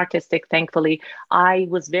 Wow. Nothing artistic, thankfully. I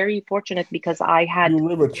was very fortunate because I had. You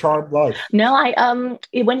live a charmed life. No,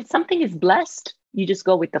 when something is blessed, you just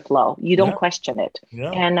go with the flow. You don't question it.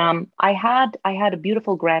 Yeah. And I had a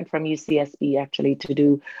beautiful grant from UCSB actually to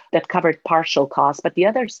do that covered partial costs, but the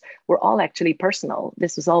others were all actually personal.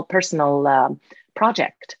 This was all personal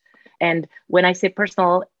project. And when I say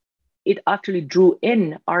personal, it actually drew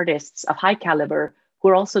in artists of high caliber who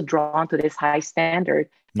are also drawn to this high standard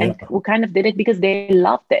and who kind of did it because they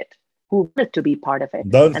loved it, who wanted to be part of it.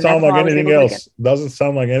 Doesn't sound like anything else. Doesn't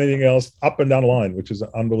sound like anything else up and down the line, which is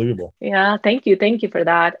unbelievable. Yeah, thank you. Thank you for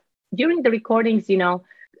that. During the recordings,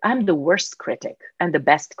 I'm the worst critic and the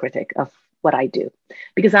best critic of what I do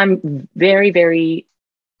because I'm very, very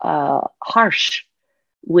harsh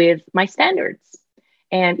with my standards.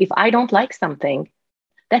 And if I don't like something,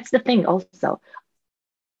 that's the thing also.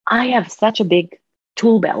 I have such a big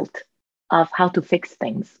tool belt of how to fix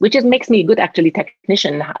things, which makes me a good actually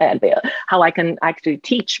technician, how I can actually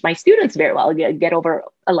teach my students very well, get over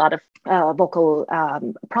a lot of vocal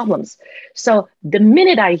problems. So the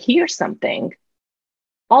minute I hear something,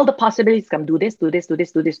 all the possibilities come, do this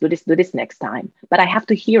next time, but I have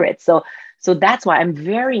to hear it. So that's why I'm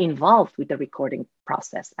very involved with the recording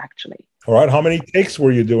process, actually. All right. How many takes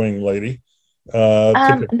were you doing, lady?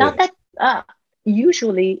 Not that,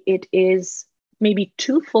 usually it is maybe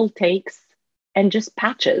 2 full takes and just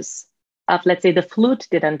patches of, let's say the flute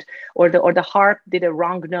didn't, or the harp did a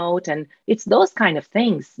wrong note. And it's those kind of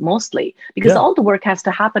things mostly because all the work has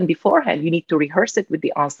to happen beforehand. You need to rehearse it with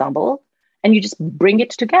the ensemble and you just bring it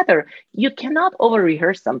together. You cannot over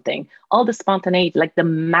rehearse something. All the spontaneity, like the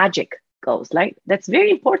magic goes, like that's very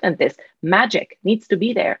important. This magic needs to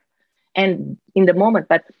be there and in the moment.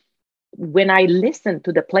 But when I listen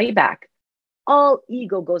to the playback, all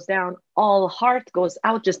ego goes down, all heart goes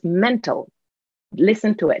out, just mental.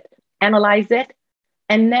 Listen to it, analyze it,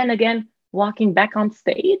 and then again, walking back on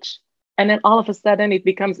stage. And then all of a sudden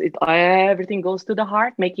everything goes to the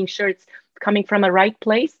heart, making sure it's coming from a right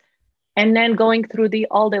place. And then going through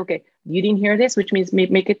okay, you didn't hear this, which means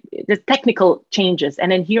make it the technical changes.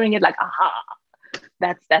 And then hearing it like, aha,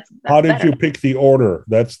 that's how did you pick the order?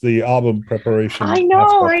 That's the album preparation. I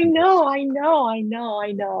know.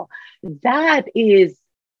 That is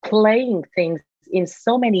playing things in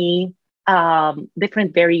so many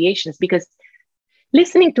different variations because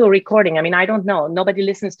listening to a recording, I mean, I don't know, nobody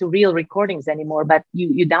listens to real recordings anymore, but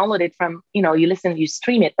you download it from, you listen, you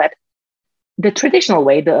stream it. But the traditional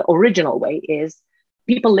way, the original way is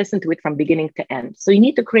people listen to it from beginning to end. So you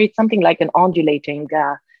need to create something like an undulating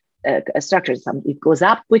structure. It goes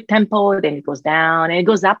up with tempo, then it goes down, and it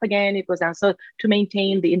goes up again, it goes down. So to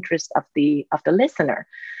maintain the interest of the listener.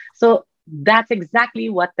 So that's exactly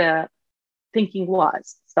what the thinking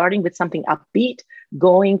was, starting with something upbeat,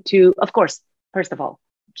 going to, of course, first of all,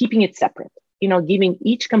 keeping it separate, giving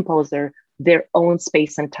each composer their own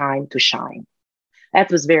space and time to shine.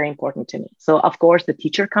 That was very important to me. So of course, the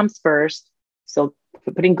teacher comes first. So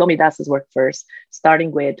putting Gomidas's work first,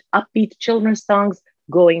 starting with upbeat children's songs,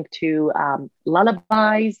 going to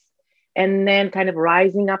lullabies, and then kind of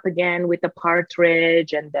rising up again with the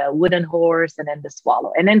partridge and the wooden horse and then the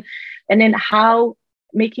swallow. And then how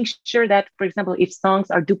making sure that, for example, if songs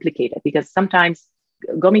are duplicated, because sometimes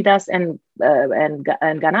Gomidas and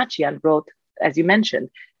Ganachian wrote, as you mentioned,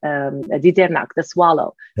 Dizernak, the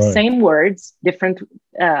swallow, right. Same words, different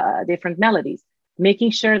melodies,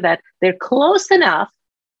 making sure that they're close enough,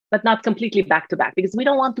 but not completely back to back, because we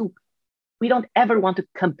don't ever want to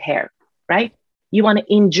compare, right? You want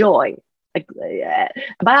to enjoy,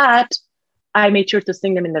 but I made sure to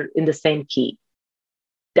sing them in the same key.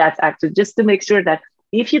 That's actually just to make sure that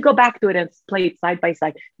if you go back to it and play it side by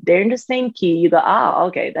side, they're in the same key. You go,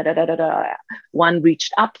 okay, da da da da da. One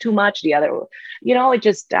reached up too much, the other, it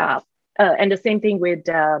just. And the same thing with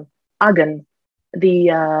Agan,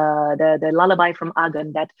 the lullaby from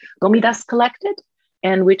Agan that Gomidas collected,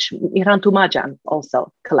 and which Mihran Tumajan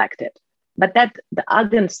also collected. But the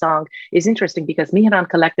Agan song is interesting because Mihran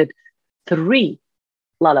collected 3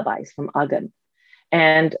 lullabies from Agan.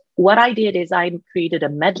 And what I did is I created a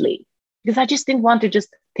medley because I just didn't want to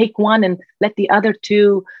just take one and let the other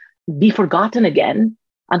 2 be forgotten again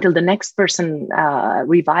until the next person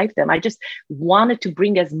revived them. I just wanted to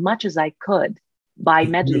bring as much as I could by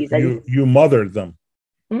medleys. You mothered them.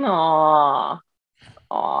 Oh,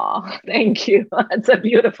 thank you. That's a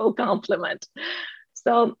beautiful compliment.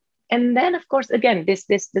 So, and then of course, again, this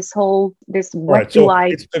whole, what right, do I...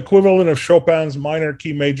 It's the equivalent of Chopin's minor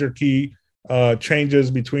key, major key,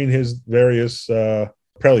 changes between his various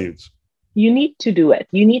preludes. You need to do it.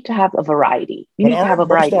 You need to have a variety. You But need to have a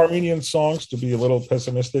aren't most variety. Armenian songs, to be a little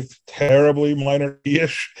pessimistic, terribly minor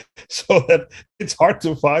key-ish, so that it's hard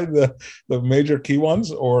to find the major key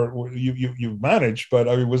ones? Or you've managed, but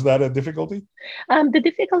I mean, was that a difficulty? The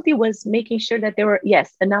difficulty was making sure that there were,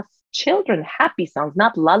 yes, enough children happy songs,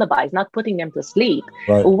 not lullabies, not putting them to sleep.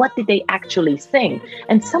 Right. What did they actually sing?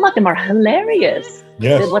 And some of them are hilarious.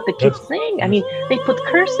 Yes. What the kids sing. I mean, they put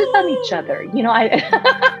curses on each other. You know,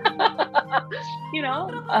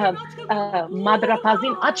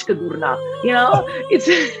 Madrapazin Achka Gurna. You know, it's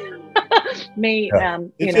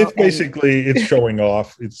it's basically it's showing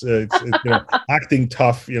off. It's acting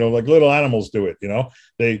tough. You know, like little animals do it. You know,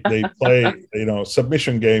 they play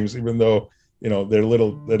submission games, even though they're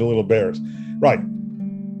little bears, right?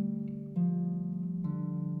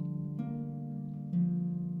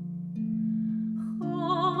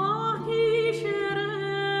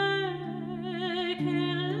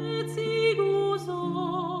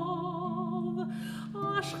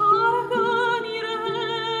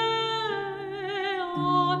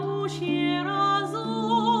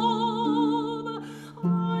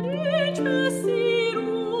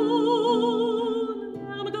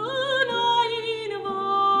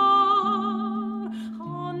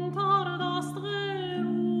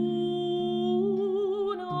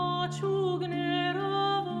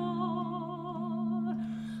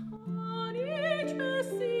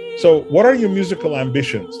 So what are your musical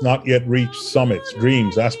ambitions, not yet reached summits,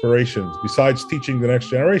 dreams, aspirations, besides teaching the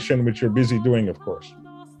next generation, which you're busy doing, of course?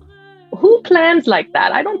 Who plans like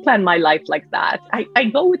that? I don't plan my life like that. I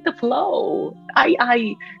go with the flow.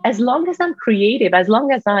 I as long as I'm creative, as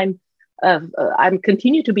long as I'm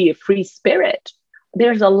continue to be a free spirit,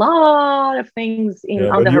 there's a lot of things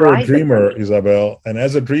on the horizon. You're a dreamer, Isabel, and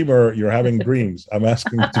as a dreamer, you're having dreams. I'm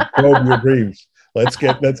asking you to probe your dreams. Let's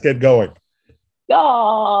get going.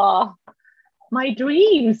 Oh, my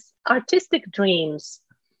dreams, artistic dreams,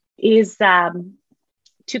 is to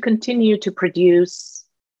continue to produce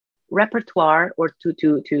repertoire, or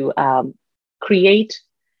to create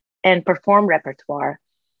and perform repertoire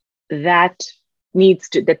that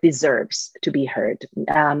deserves to be heard,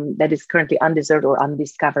 that is currently undeserved or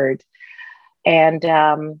undiscovered. And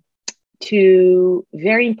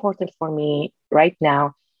very important for me right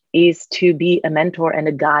now is to be a mentor and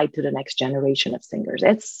a guide to the next generation of singers.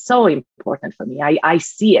 It's so important for me. I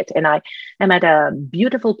see it, and I am at a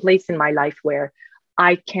beautiful place in my life where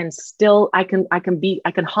I can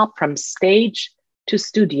hop from stage to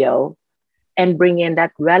studio and bring in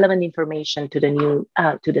that relevant information to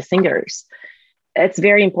the singers. It's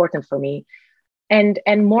very important for me. And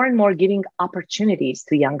more and more giving opportunities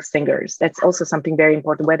to young singers. That's also something very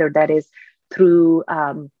important, whether that is through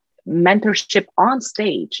mentorship on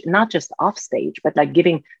stage, not just off stage, but like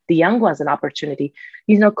giving the young ones an opportunity.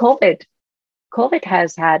 COVID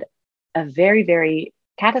has had a very, very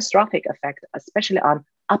catastrophic effect, especially on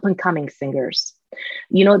up and coming singers.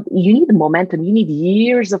 You need the momentum. You need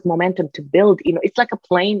years of momentum to build. It's like a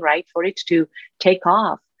plane, right? For it to take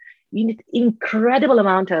off, you need incredible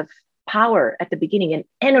amount of power at the beginning and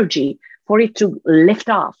energy for it to lift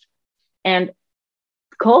off. And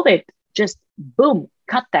COVID just boom,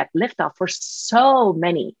 cut that liftoff for so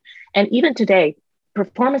many. And even today,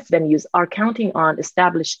 performance venues are counting on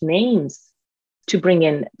established names to bring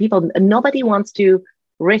in people. Nobody wants to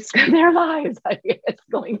risk their lives, I guess,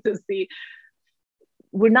 going to see.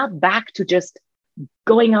 We're not back to just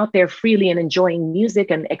going out there freely and enjoying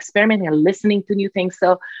music and experimenting and listening to new things.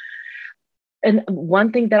 So, and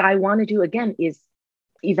one thing that I want to do again is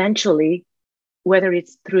eventually, whether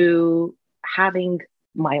it's through having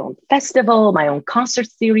my own festival, my own concert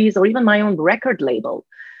series, or even my own record label,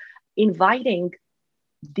 inviting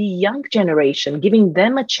the young generation, giving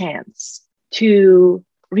them a chance to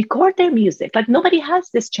record their music. Like nobody has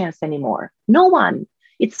this chance anymore. No one.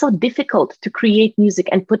 It's so difficult to create music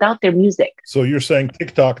and put out their music. So you're saying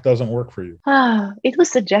TikTok doesn't work for you? It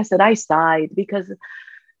was suggested. I sighed because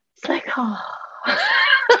it's like,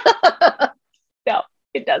 no,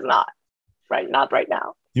 it does not. Right? Not right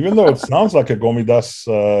now. Even though it sounds like a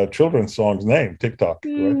Gomidas children's song's name, TikTok,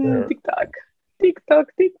 right there.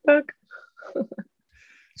 TikTok.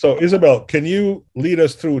 So, Isabel, can you lead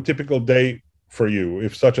us through a typical day for you,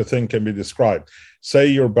 if such a thing can be described? Say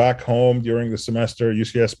you're back home during the semester,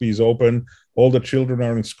 UCSB is open, all the children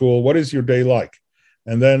are in school. What is your day like?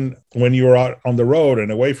 And then when you're out on the road and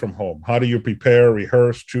away from home, how do you prepare,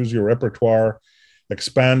 rehearse, choose your repertoire,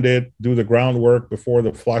 expand it, do the groundwork before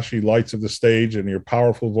the flashy lights of the stage and your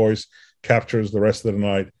powerful voice captures the rest of the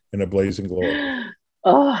night in a blazing glory?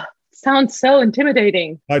 Oh, sounds so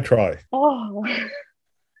intimidating. I try. Oh,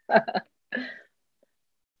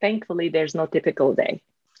 thankfully, there's no typical day.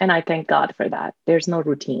 And I thank God for that. There's no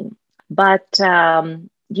routine. But,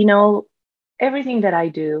 everything that I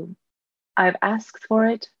do, I've asked for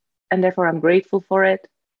it, and therefore I'm grateful for it.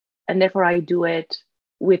 And therefore I do it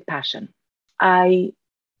with passion. I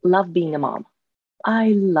love being a mom. I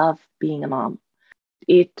love being a mom.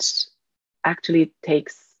 It actually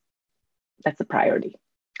that's a priority.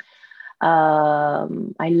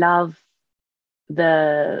 I love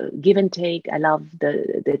the give and take. I love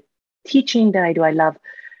the teaching that I do. I love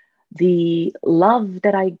the love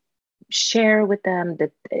that I share with them,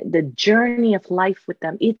 the journey of life with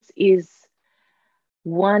them. It is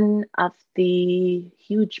one of the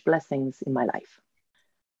huge blessings in my life.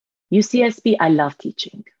 UCSB, I love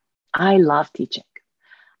teaching. I love teaching.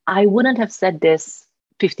 I wouldn't have said this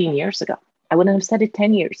 15 years ago. I wouldn't have said it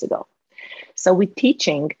 10 years ago. So with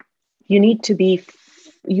teaching, you need to be,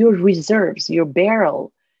 your reserves, your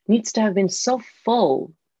barrel needs to have been so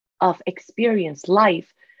full of experience,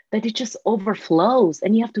 life, that it just overflows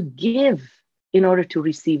and you have to give in order to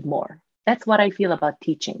receive more. That's what I feel about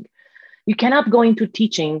teaching. You cannot go into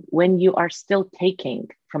teaching when you are still taking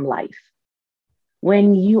from life.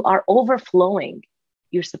 When you are overflowing,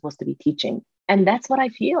 you're supposed to be teaching. And that's what I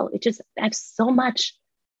feel. I have so much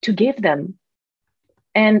to give them.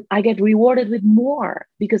 And I get rewarded with more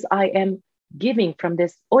because I am giving from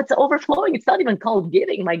this. Oh, it's overflowing. It's not even called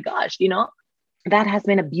giving. My gosh, that has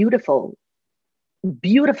been a beautiful,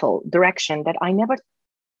 beautiful direction that I never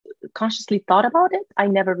consciously thought about it. I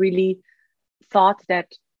never really thought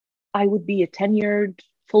that I would be a tenured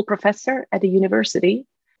full professor at a university,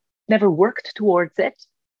 never worked towards it.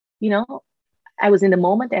 I was in the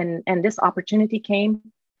moment and this opportunity came,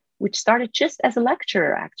 which started just as a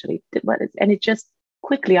lecturer, actually. And it just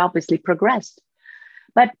quickly, obviously, progressed.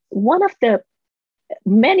 But one of the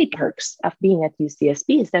many perks of being at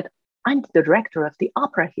UCSB is that I'm the director of the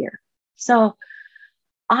opera here. So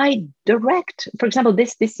I direct, for example,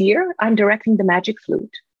 this year, I'm directing the Magic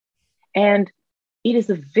Flute. And it is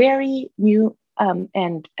a very new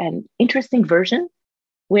and interesting version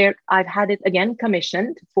where I've had it again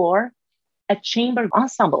commissioned for a chamber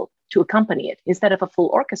ensemble to accompany it. Instead of a full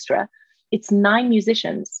orchestra, it's 9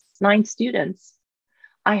 musicians, 9 students.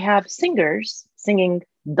 I have singers singing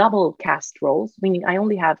double cast roles, meaning I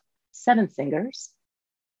only have 7 singers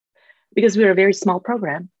because we're a very small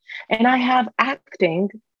program. And I have acting,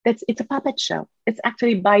 it's a puppet show. It's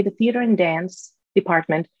actually by the theater and dance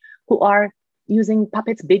department who are using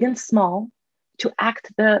puppets big and small to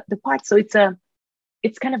act the part. So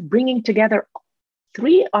it's kind of bringing together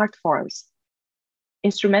 3 art forms: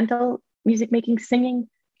 instrumental music making, singing,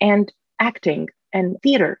 and acting and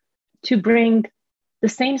theater, to bring the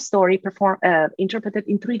same story interpreted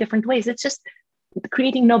in 3 different ways. It's just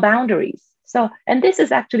creating no boundaries. So, and this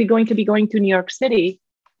is actually going to be going to New York City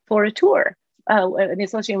for a tour, in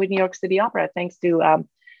association with New York City Opera, thanks to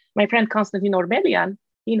my friend Konstantin Orbelian.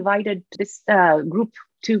 He invited this group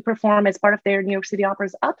to perform as part of their New York City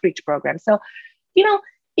Opera's outreach program. So,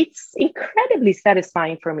 it's incredibly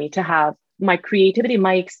satisfying for me to have my creativity,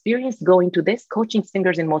 my experience going to this, coaching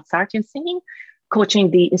singers in Mozartian singing,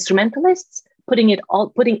 coaching the instrumentalists, putting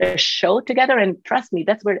a show together. And trust me,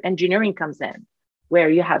 that's where engineering comes in, where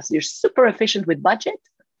you're super efficient with budget,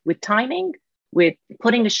 with timing, with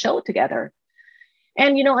putting a show together.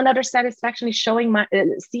 And, another satisfaction is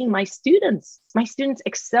seeing my students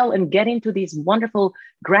excel and get into these wonderful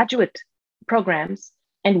graduate programs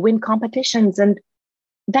and win competitions. And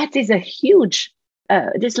that is a huge,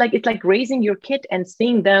 it's like raising your kid and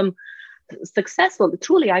seeing them successful.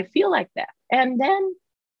 Truly, I feel like that. And then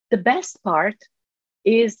the best part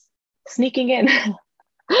is sneaking in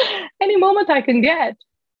any moment I can get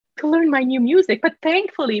to learn my new music. But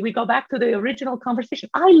thankfully, we go back to the original conversation.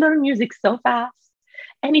 I learn music so fast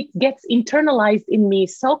and it gets internalized in me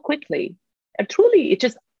so quickly. And truly,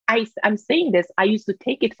 I'm saying this, I used to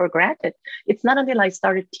take it for granted. It's not until I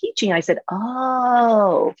started teaching, I said,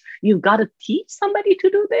 oh, you've got to teach somebody to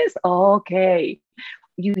do this? Okay.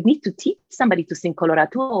 You need to teach somebody to sing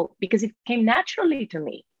coloratura because it came naturally to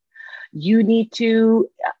me. You need to,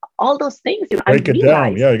 all those things. Break it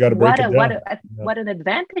down. Yeah, you got to break it down. What an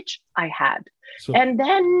advantage I had. So, and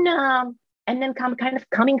then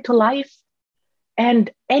coming to life,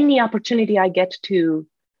 and any opportunity I get to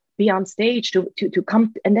be on stage to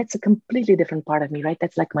come, and that's a completely different part of me, right?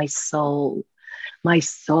 That's like my soul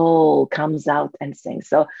comes out and sings.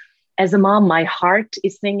 So as a mom, my heart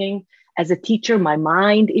is singing. As a teacher, my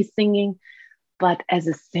mind is singing. But as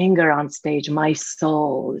a singer on stage, my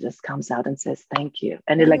soul just comes out and says, thank you.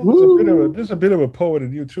 And it's like, there's a bit of a poet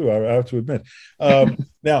in you too, I have to admit.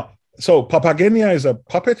 Now, so Papagenia is a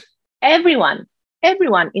puppet? Everyone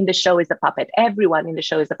in the show is a puppet. Everyone in the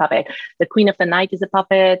show is a puppet. The Queen of the Night is a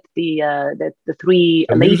puppet. The three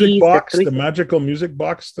ladies. Music box, the magical music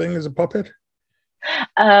box thing is a puppet?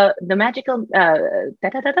 The magical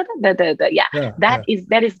that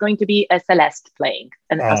is going to be a Celeste playing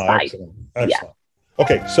and aside. Excellent. Yeah.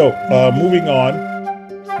 Okay, so moving on.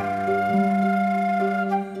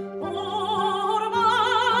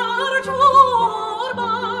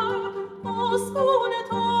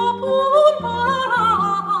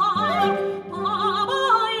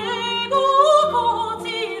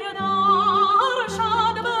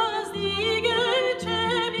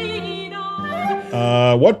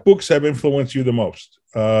 What books have influenced you the most?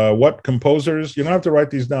 What composers? You don't have to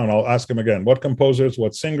write these down. I'll ask them again. What composers,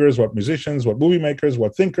 what singers, what musicians, what movie makers,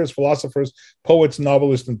 what thinkers, philosophers, poets,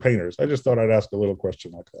 novelists, and painters? I just thought I'd ask a little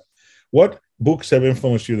question like that. What books have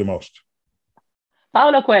influenced you the most?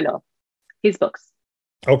 Paulo Coelho, his books.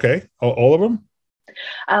 Okay, all of them?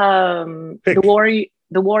 The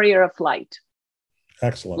Warrior of Light.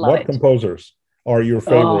 Excellent. What composers are your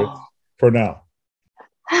favorites for now?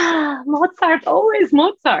 Mozart, always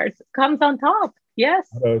Mozart comes on top. Yes.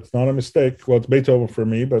 It's not a mistake. Well, it's Beethoven for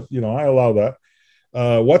me, but I allow that.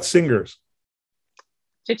 What singers?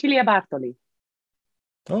 Cecilia Bartoli.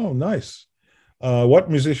 Oh, nice. What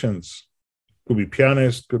musicians? Could be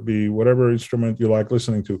pianist, could be whatever instrument you like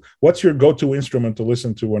listening to. What's your go-to instrument to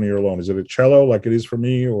listen to when you're alone? Is it a cello like it is for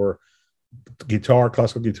me, or guitar,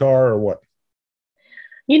 classical guitar, or what?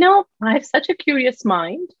 I have such a curious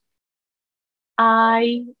mind.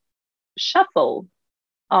 I shuffle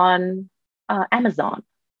on Amazon.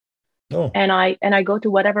 Oh. And I go to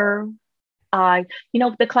whatever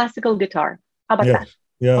the classical guitar. How about that?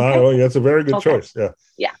 Yeah, okay. That's a very good choice. Yeah.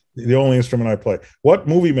 Yeah. The only instrument I play. What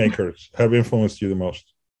movie makers have influenced you the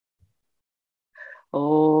most?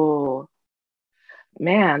 Oh,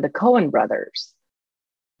 man, the Coen brothers.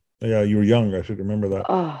 Yeah, you were young. I should remember that.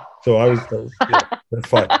 Oh. So I was, that's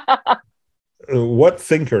fine. What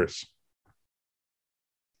thinkers?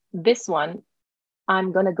 This one,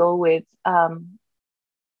 I'm going to go with,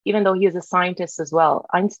 even though he is a scientist as well,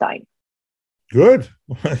 Einstein. Good.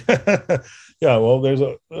 Yeah, well, there's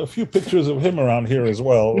a few pictures of him around here as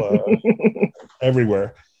well,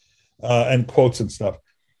 everywhere, and quotes and stuff.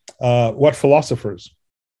 What philosophers?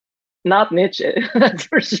 Not Nietzsche, that's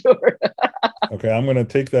for sure. Okay, I'm going to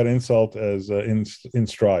take that insult as in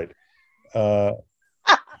stride.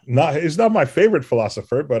 He's not my favorite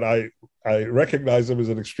philosopher, but I recognize him as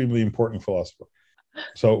an extremely important philosopher.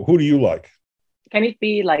 So who do you like? Can it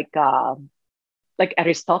be like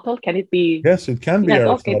Aristotle? Can it be? Yes, it can be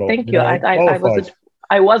Aristotle. Okay, thank you.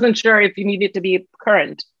 I wasn't sure if you needed to be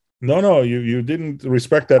current. No, you didn't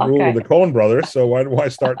respect that rule of the Coen brothers, so why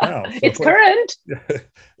start now? So, it's current.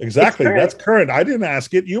 Exactly, it's current. That's current. I didn't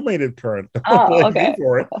ask it. You made it current. Oh, okay.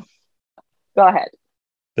 For it. Go ahead.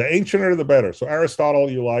 The ancienter, the better. So Aristotle,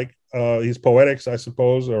 you like? His Poetics, I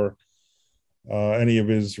suppose, or any of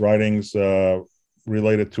his writings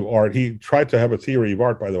related to art. He tried to have a theory of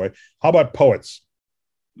art, by the way. How about poets?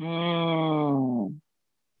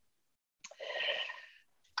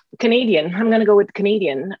 Canadian. I'm going to go with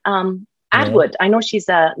Canadian. Atwood. I know she's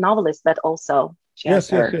a novelist, but also she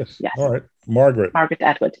has yes. All right. Margaret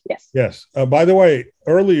Atwood. Yes. Yes. By the way,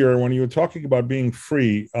 earlier when you were talking about being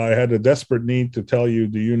free, I had a desperate need to tell you,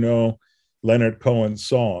 do you know Leonard Cohen's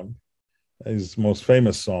song, his most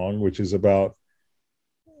famous song, which is about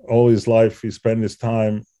all his life he spent his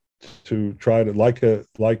time to try to like a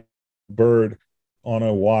bird on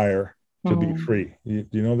a wire to be free. Do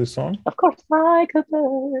you know this song? Of course, like a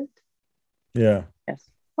bird. Yeah. Yes.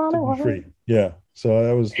 To be free. Yeah. So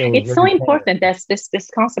that was it's so important. That's this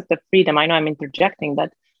concept of freedom. I know I'm interjecting,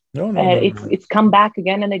 but no. It's come back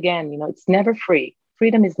again and again. It's never free.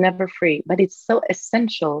 Freedom is never free, but it's so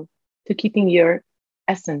essential to keeping your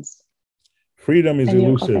essence. Freedom is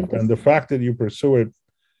elusive, and the fact that you pursue it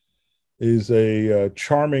is a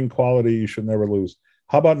charming quality you should never lose.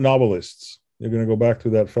 How about novelists? You're going to go back to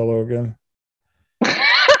that fellow again?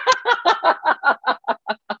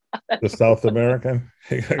 The South American?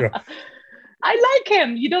 I like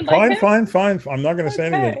him. You don't like him? Fine. I'm not going to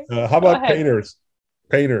say anything. How about painters?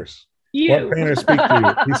 Painters. You. What painters speak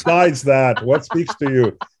to you? Besides that, what speaks to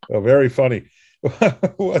you? Oh, very funny.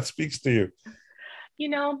 What speaks to you?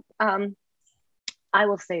 I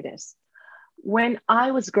will say this. When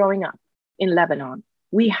I was growing up in Lebanon,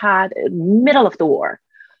 we had, middle of the war,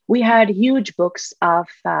 we had huge books of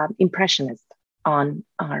Impressionists on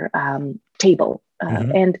our table.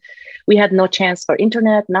 And we had no chance for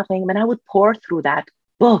internet, nothing. And I would pour through that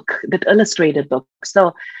book, that illustrated book.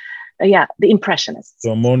 So the Impressionists.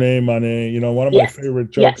 So Monet, Manet, one of my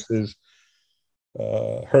favorite jokes is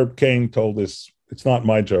Herb Caen told this. It's not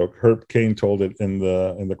my joke. Herb Caen told it in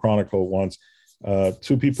the Chronicle once.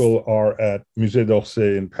 Two people are at Musée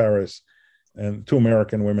d'Orsay in Paris, and two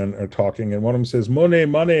American women are talking, and one of them says, Monet,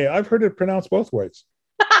 Manet. I've heard it pronounced both ways.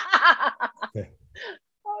 Okay.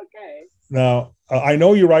 Now, I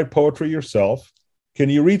know you write poetry yourself. Can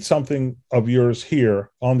you read something of yours here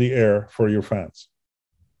on the air for your fans?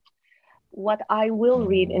 What I will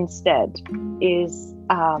read instead is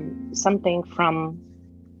something from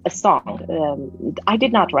a song. I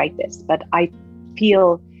did not write this, but I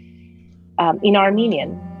feel in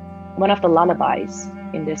Armenian, one of the lullabies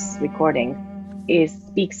in this recording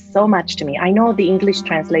speaks so much to me. I know the English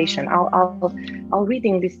translation. I'll read the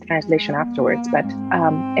English translation afterwards, but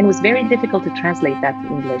it was very difficult to translate that to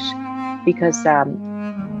English because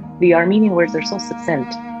the Armenian words are so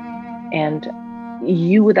succinct, and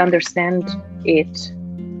you would understand it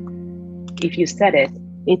if you said it.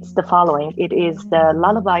 It's the following. It is the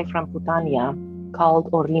lullaby from Putania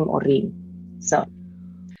called Orim Orim. So,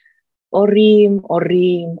 Orim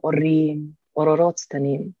Orim Orim Ororot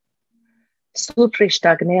Tanim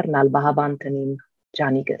Suprishtagnern al Bahaban Tanim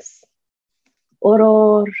Janigas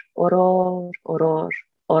Oror Oror Oror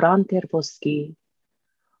Oranter Boski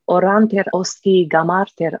Oranter Oski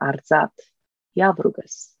Gamarter Arzat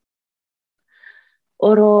Yavrugas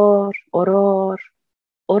Oror Oror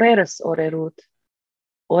Oreres Orerut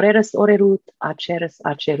Oreres Orerut Acheres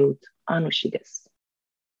Acherut Anushigas.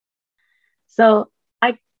 So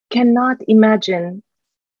I cannot imagine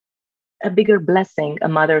a bigger blessing a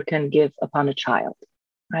mother can give upon a child,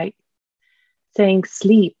 right? Saying,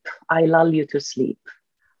 sleep, I lull you to sleep.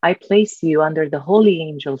 I place you under the holy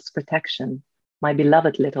angel's protection, my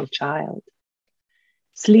beloved little child.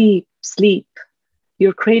 Sleep, sleep,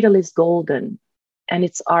 your cradle is golden, and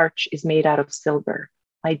its arch is made out of silver,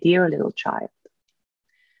 my dear little child.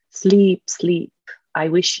 Sleep, sleep, I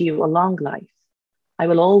wish you a long life. I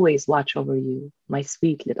will always watch over you, my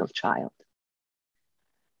sweet little child.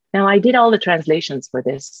 Now, I did all the translations for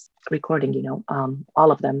this recording,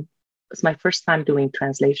 all of them. It was my first time doing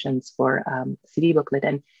translations for CD booklet.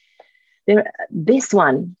 And this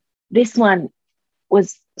one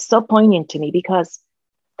was so poignant to me because,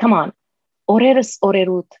 come on, Oreres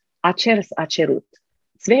Orerut, Acheres Acherut.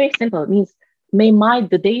 It's very simple. It means, may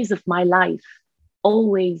the days of my life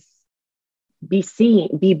always be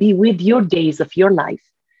with your days of your life.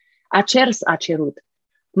 Acheres Acherut.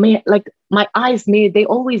 May my eyes, may they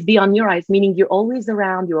always be on your eyes, meaning you're always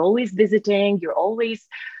around, you're always visiting, you're always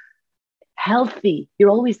healthy, you're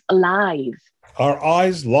always alive. Our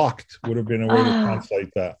eyes locked would have been a way to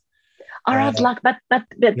translate that. Our eyes locked, but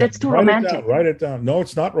that's too romantic. Write it down. No,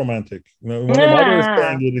 it's not romantic. When the mother is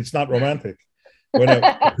saying it, it's not romantic.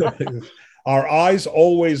 Our eyes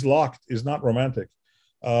always locked is not romantic.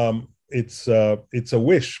 It's a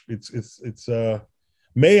wish. It's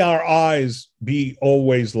may our eyes be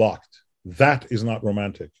always locked. That is not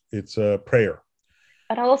romantic. It's a prayer.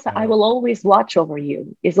 But also, I will always watch over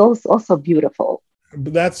you is also beautiful.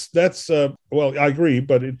 But that's well, I agree,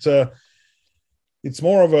 but it's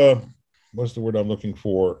more of a, what's the word I'm looking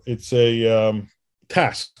for? It's a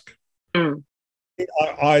task.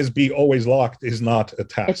 Our eyes be always locked is not a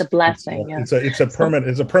task. It's a blessing. It's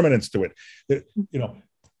a permanence to it.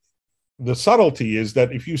 The subtlety is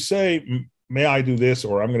that if you say, may I do this,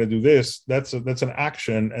 or I'm going to do this, that's an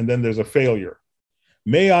action, and then there's a failure.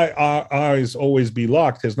 May our eyes always be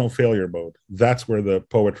locked has no failure mode. That's where the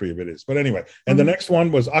poetry of it is. But anyway, and the next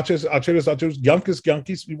one was Acheres, Yankis,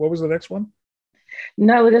 Yankis. What was the next one?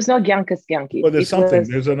 No, there's no Yankis, Yankis. Well, there's something.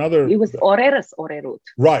 There's another. It was Oreres Orerut.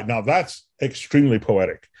 Right. Now that's extremely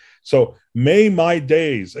poetic. So may my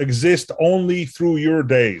days exist only through your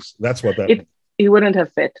days. That's what that means. It wouldn't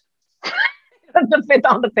have fit. To fit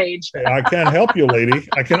on the page. I can't help you, lady.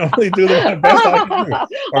 I can only do the best I can do.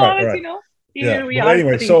 All right. Yeah. But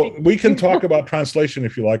anyway, so we can talk about translation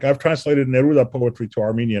if you like. I've translated Neruda poetry to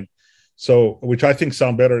Armenian, which I think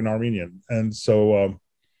sound better in Armenian, and so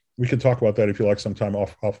we can talk about that if you like sometime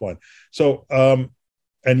offline. So,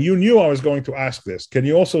 and you knew I was going to ask this. Can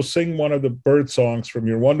you also sing one of the bird songs from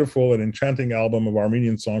your wonderful and enchanting album of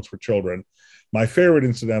Armenian songs for children? My favorite,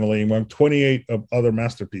 incidentally, among 28 of other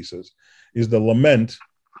masterpieces, is the lament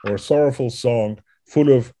or sorrowful song full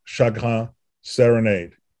of chagrin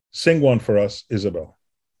serenade. Sing one for us, Isabel.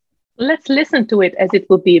 Let's listen to it, as it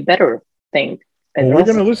would be a better thing. Well, we're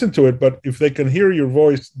going to listen to it, but if they can hear your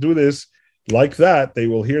voice do this like that, they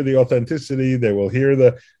will hear the authenticity. They will hear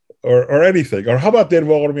or anything. Or how about Derva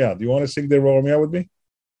Ormia? Do you want to sing Derva Ormia with me?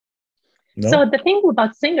 No? So the thing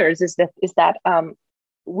about singers is that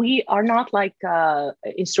we are not like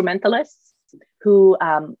instrumentalists who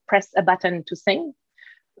press a button to sing.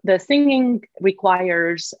 The singing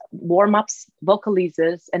requires warm-ups,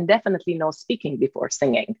 vocalizes, and definitely no speaking before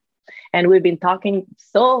singing. And we've been talking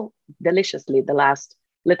so deliciously the last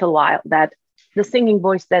little while that the singing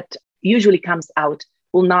voice that usually comes out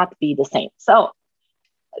will not be the same. So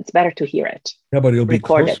it's better to hear it. Yeah, but it'll be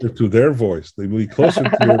recorded. closer to their voice. They will be closer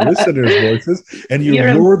to your listeners' voices, and you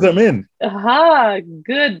lure them in.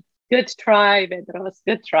 Good try, Bedros.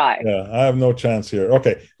 Good try. Yeah, I have no chance here.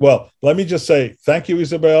 Okay, well, let me just say thank you,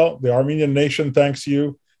 Isabel. The Armenian nation thanks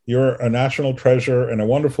you. You're a national treasure and a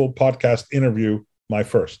wonderful podcast interview, my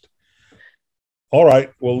first. All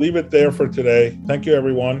right, we'll leave it there for today. Thank you,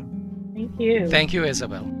 everyone. Thank you. Thank you,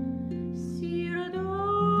 Isabel.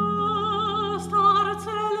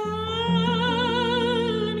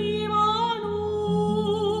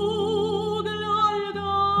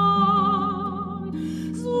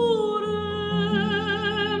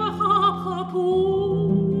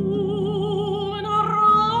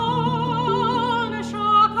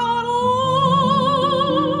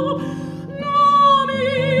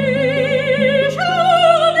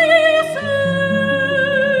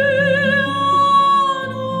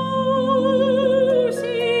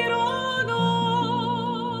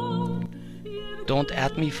 Don't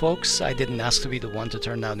at me, folks. I didn't ask to be the one to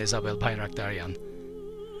turn down Isabel Bayraktaryan.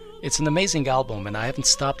 It's an amazing album, and I haven't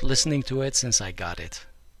stopped listening to it since I got it.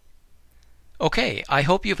 Okay, I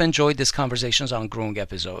hope you've enjoyed this Conversations on Grung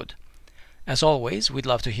episode. As always, we'd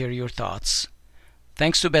love to hear your thoughts.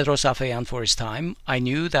 Thanks to Bedros Afeyan for his time. I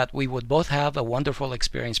knew that we would both have a wonderful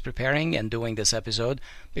experience preparing and doing this episode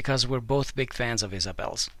because we're both big fans of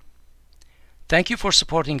Isabel's. Thank you for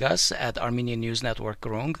supporting us at Armenian News Network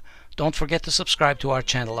Grung. Don't forget to subscribe to our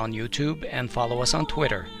channel on YouTube and follow us on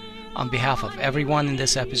Twitter. On behalf of everyone in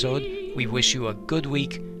this episode, we wish you a good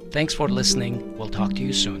week. Thanks for listening. We'll talk to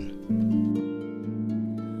you soon.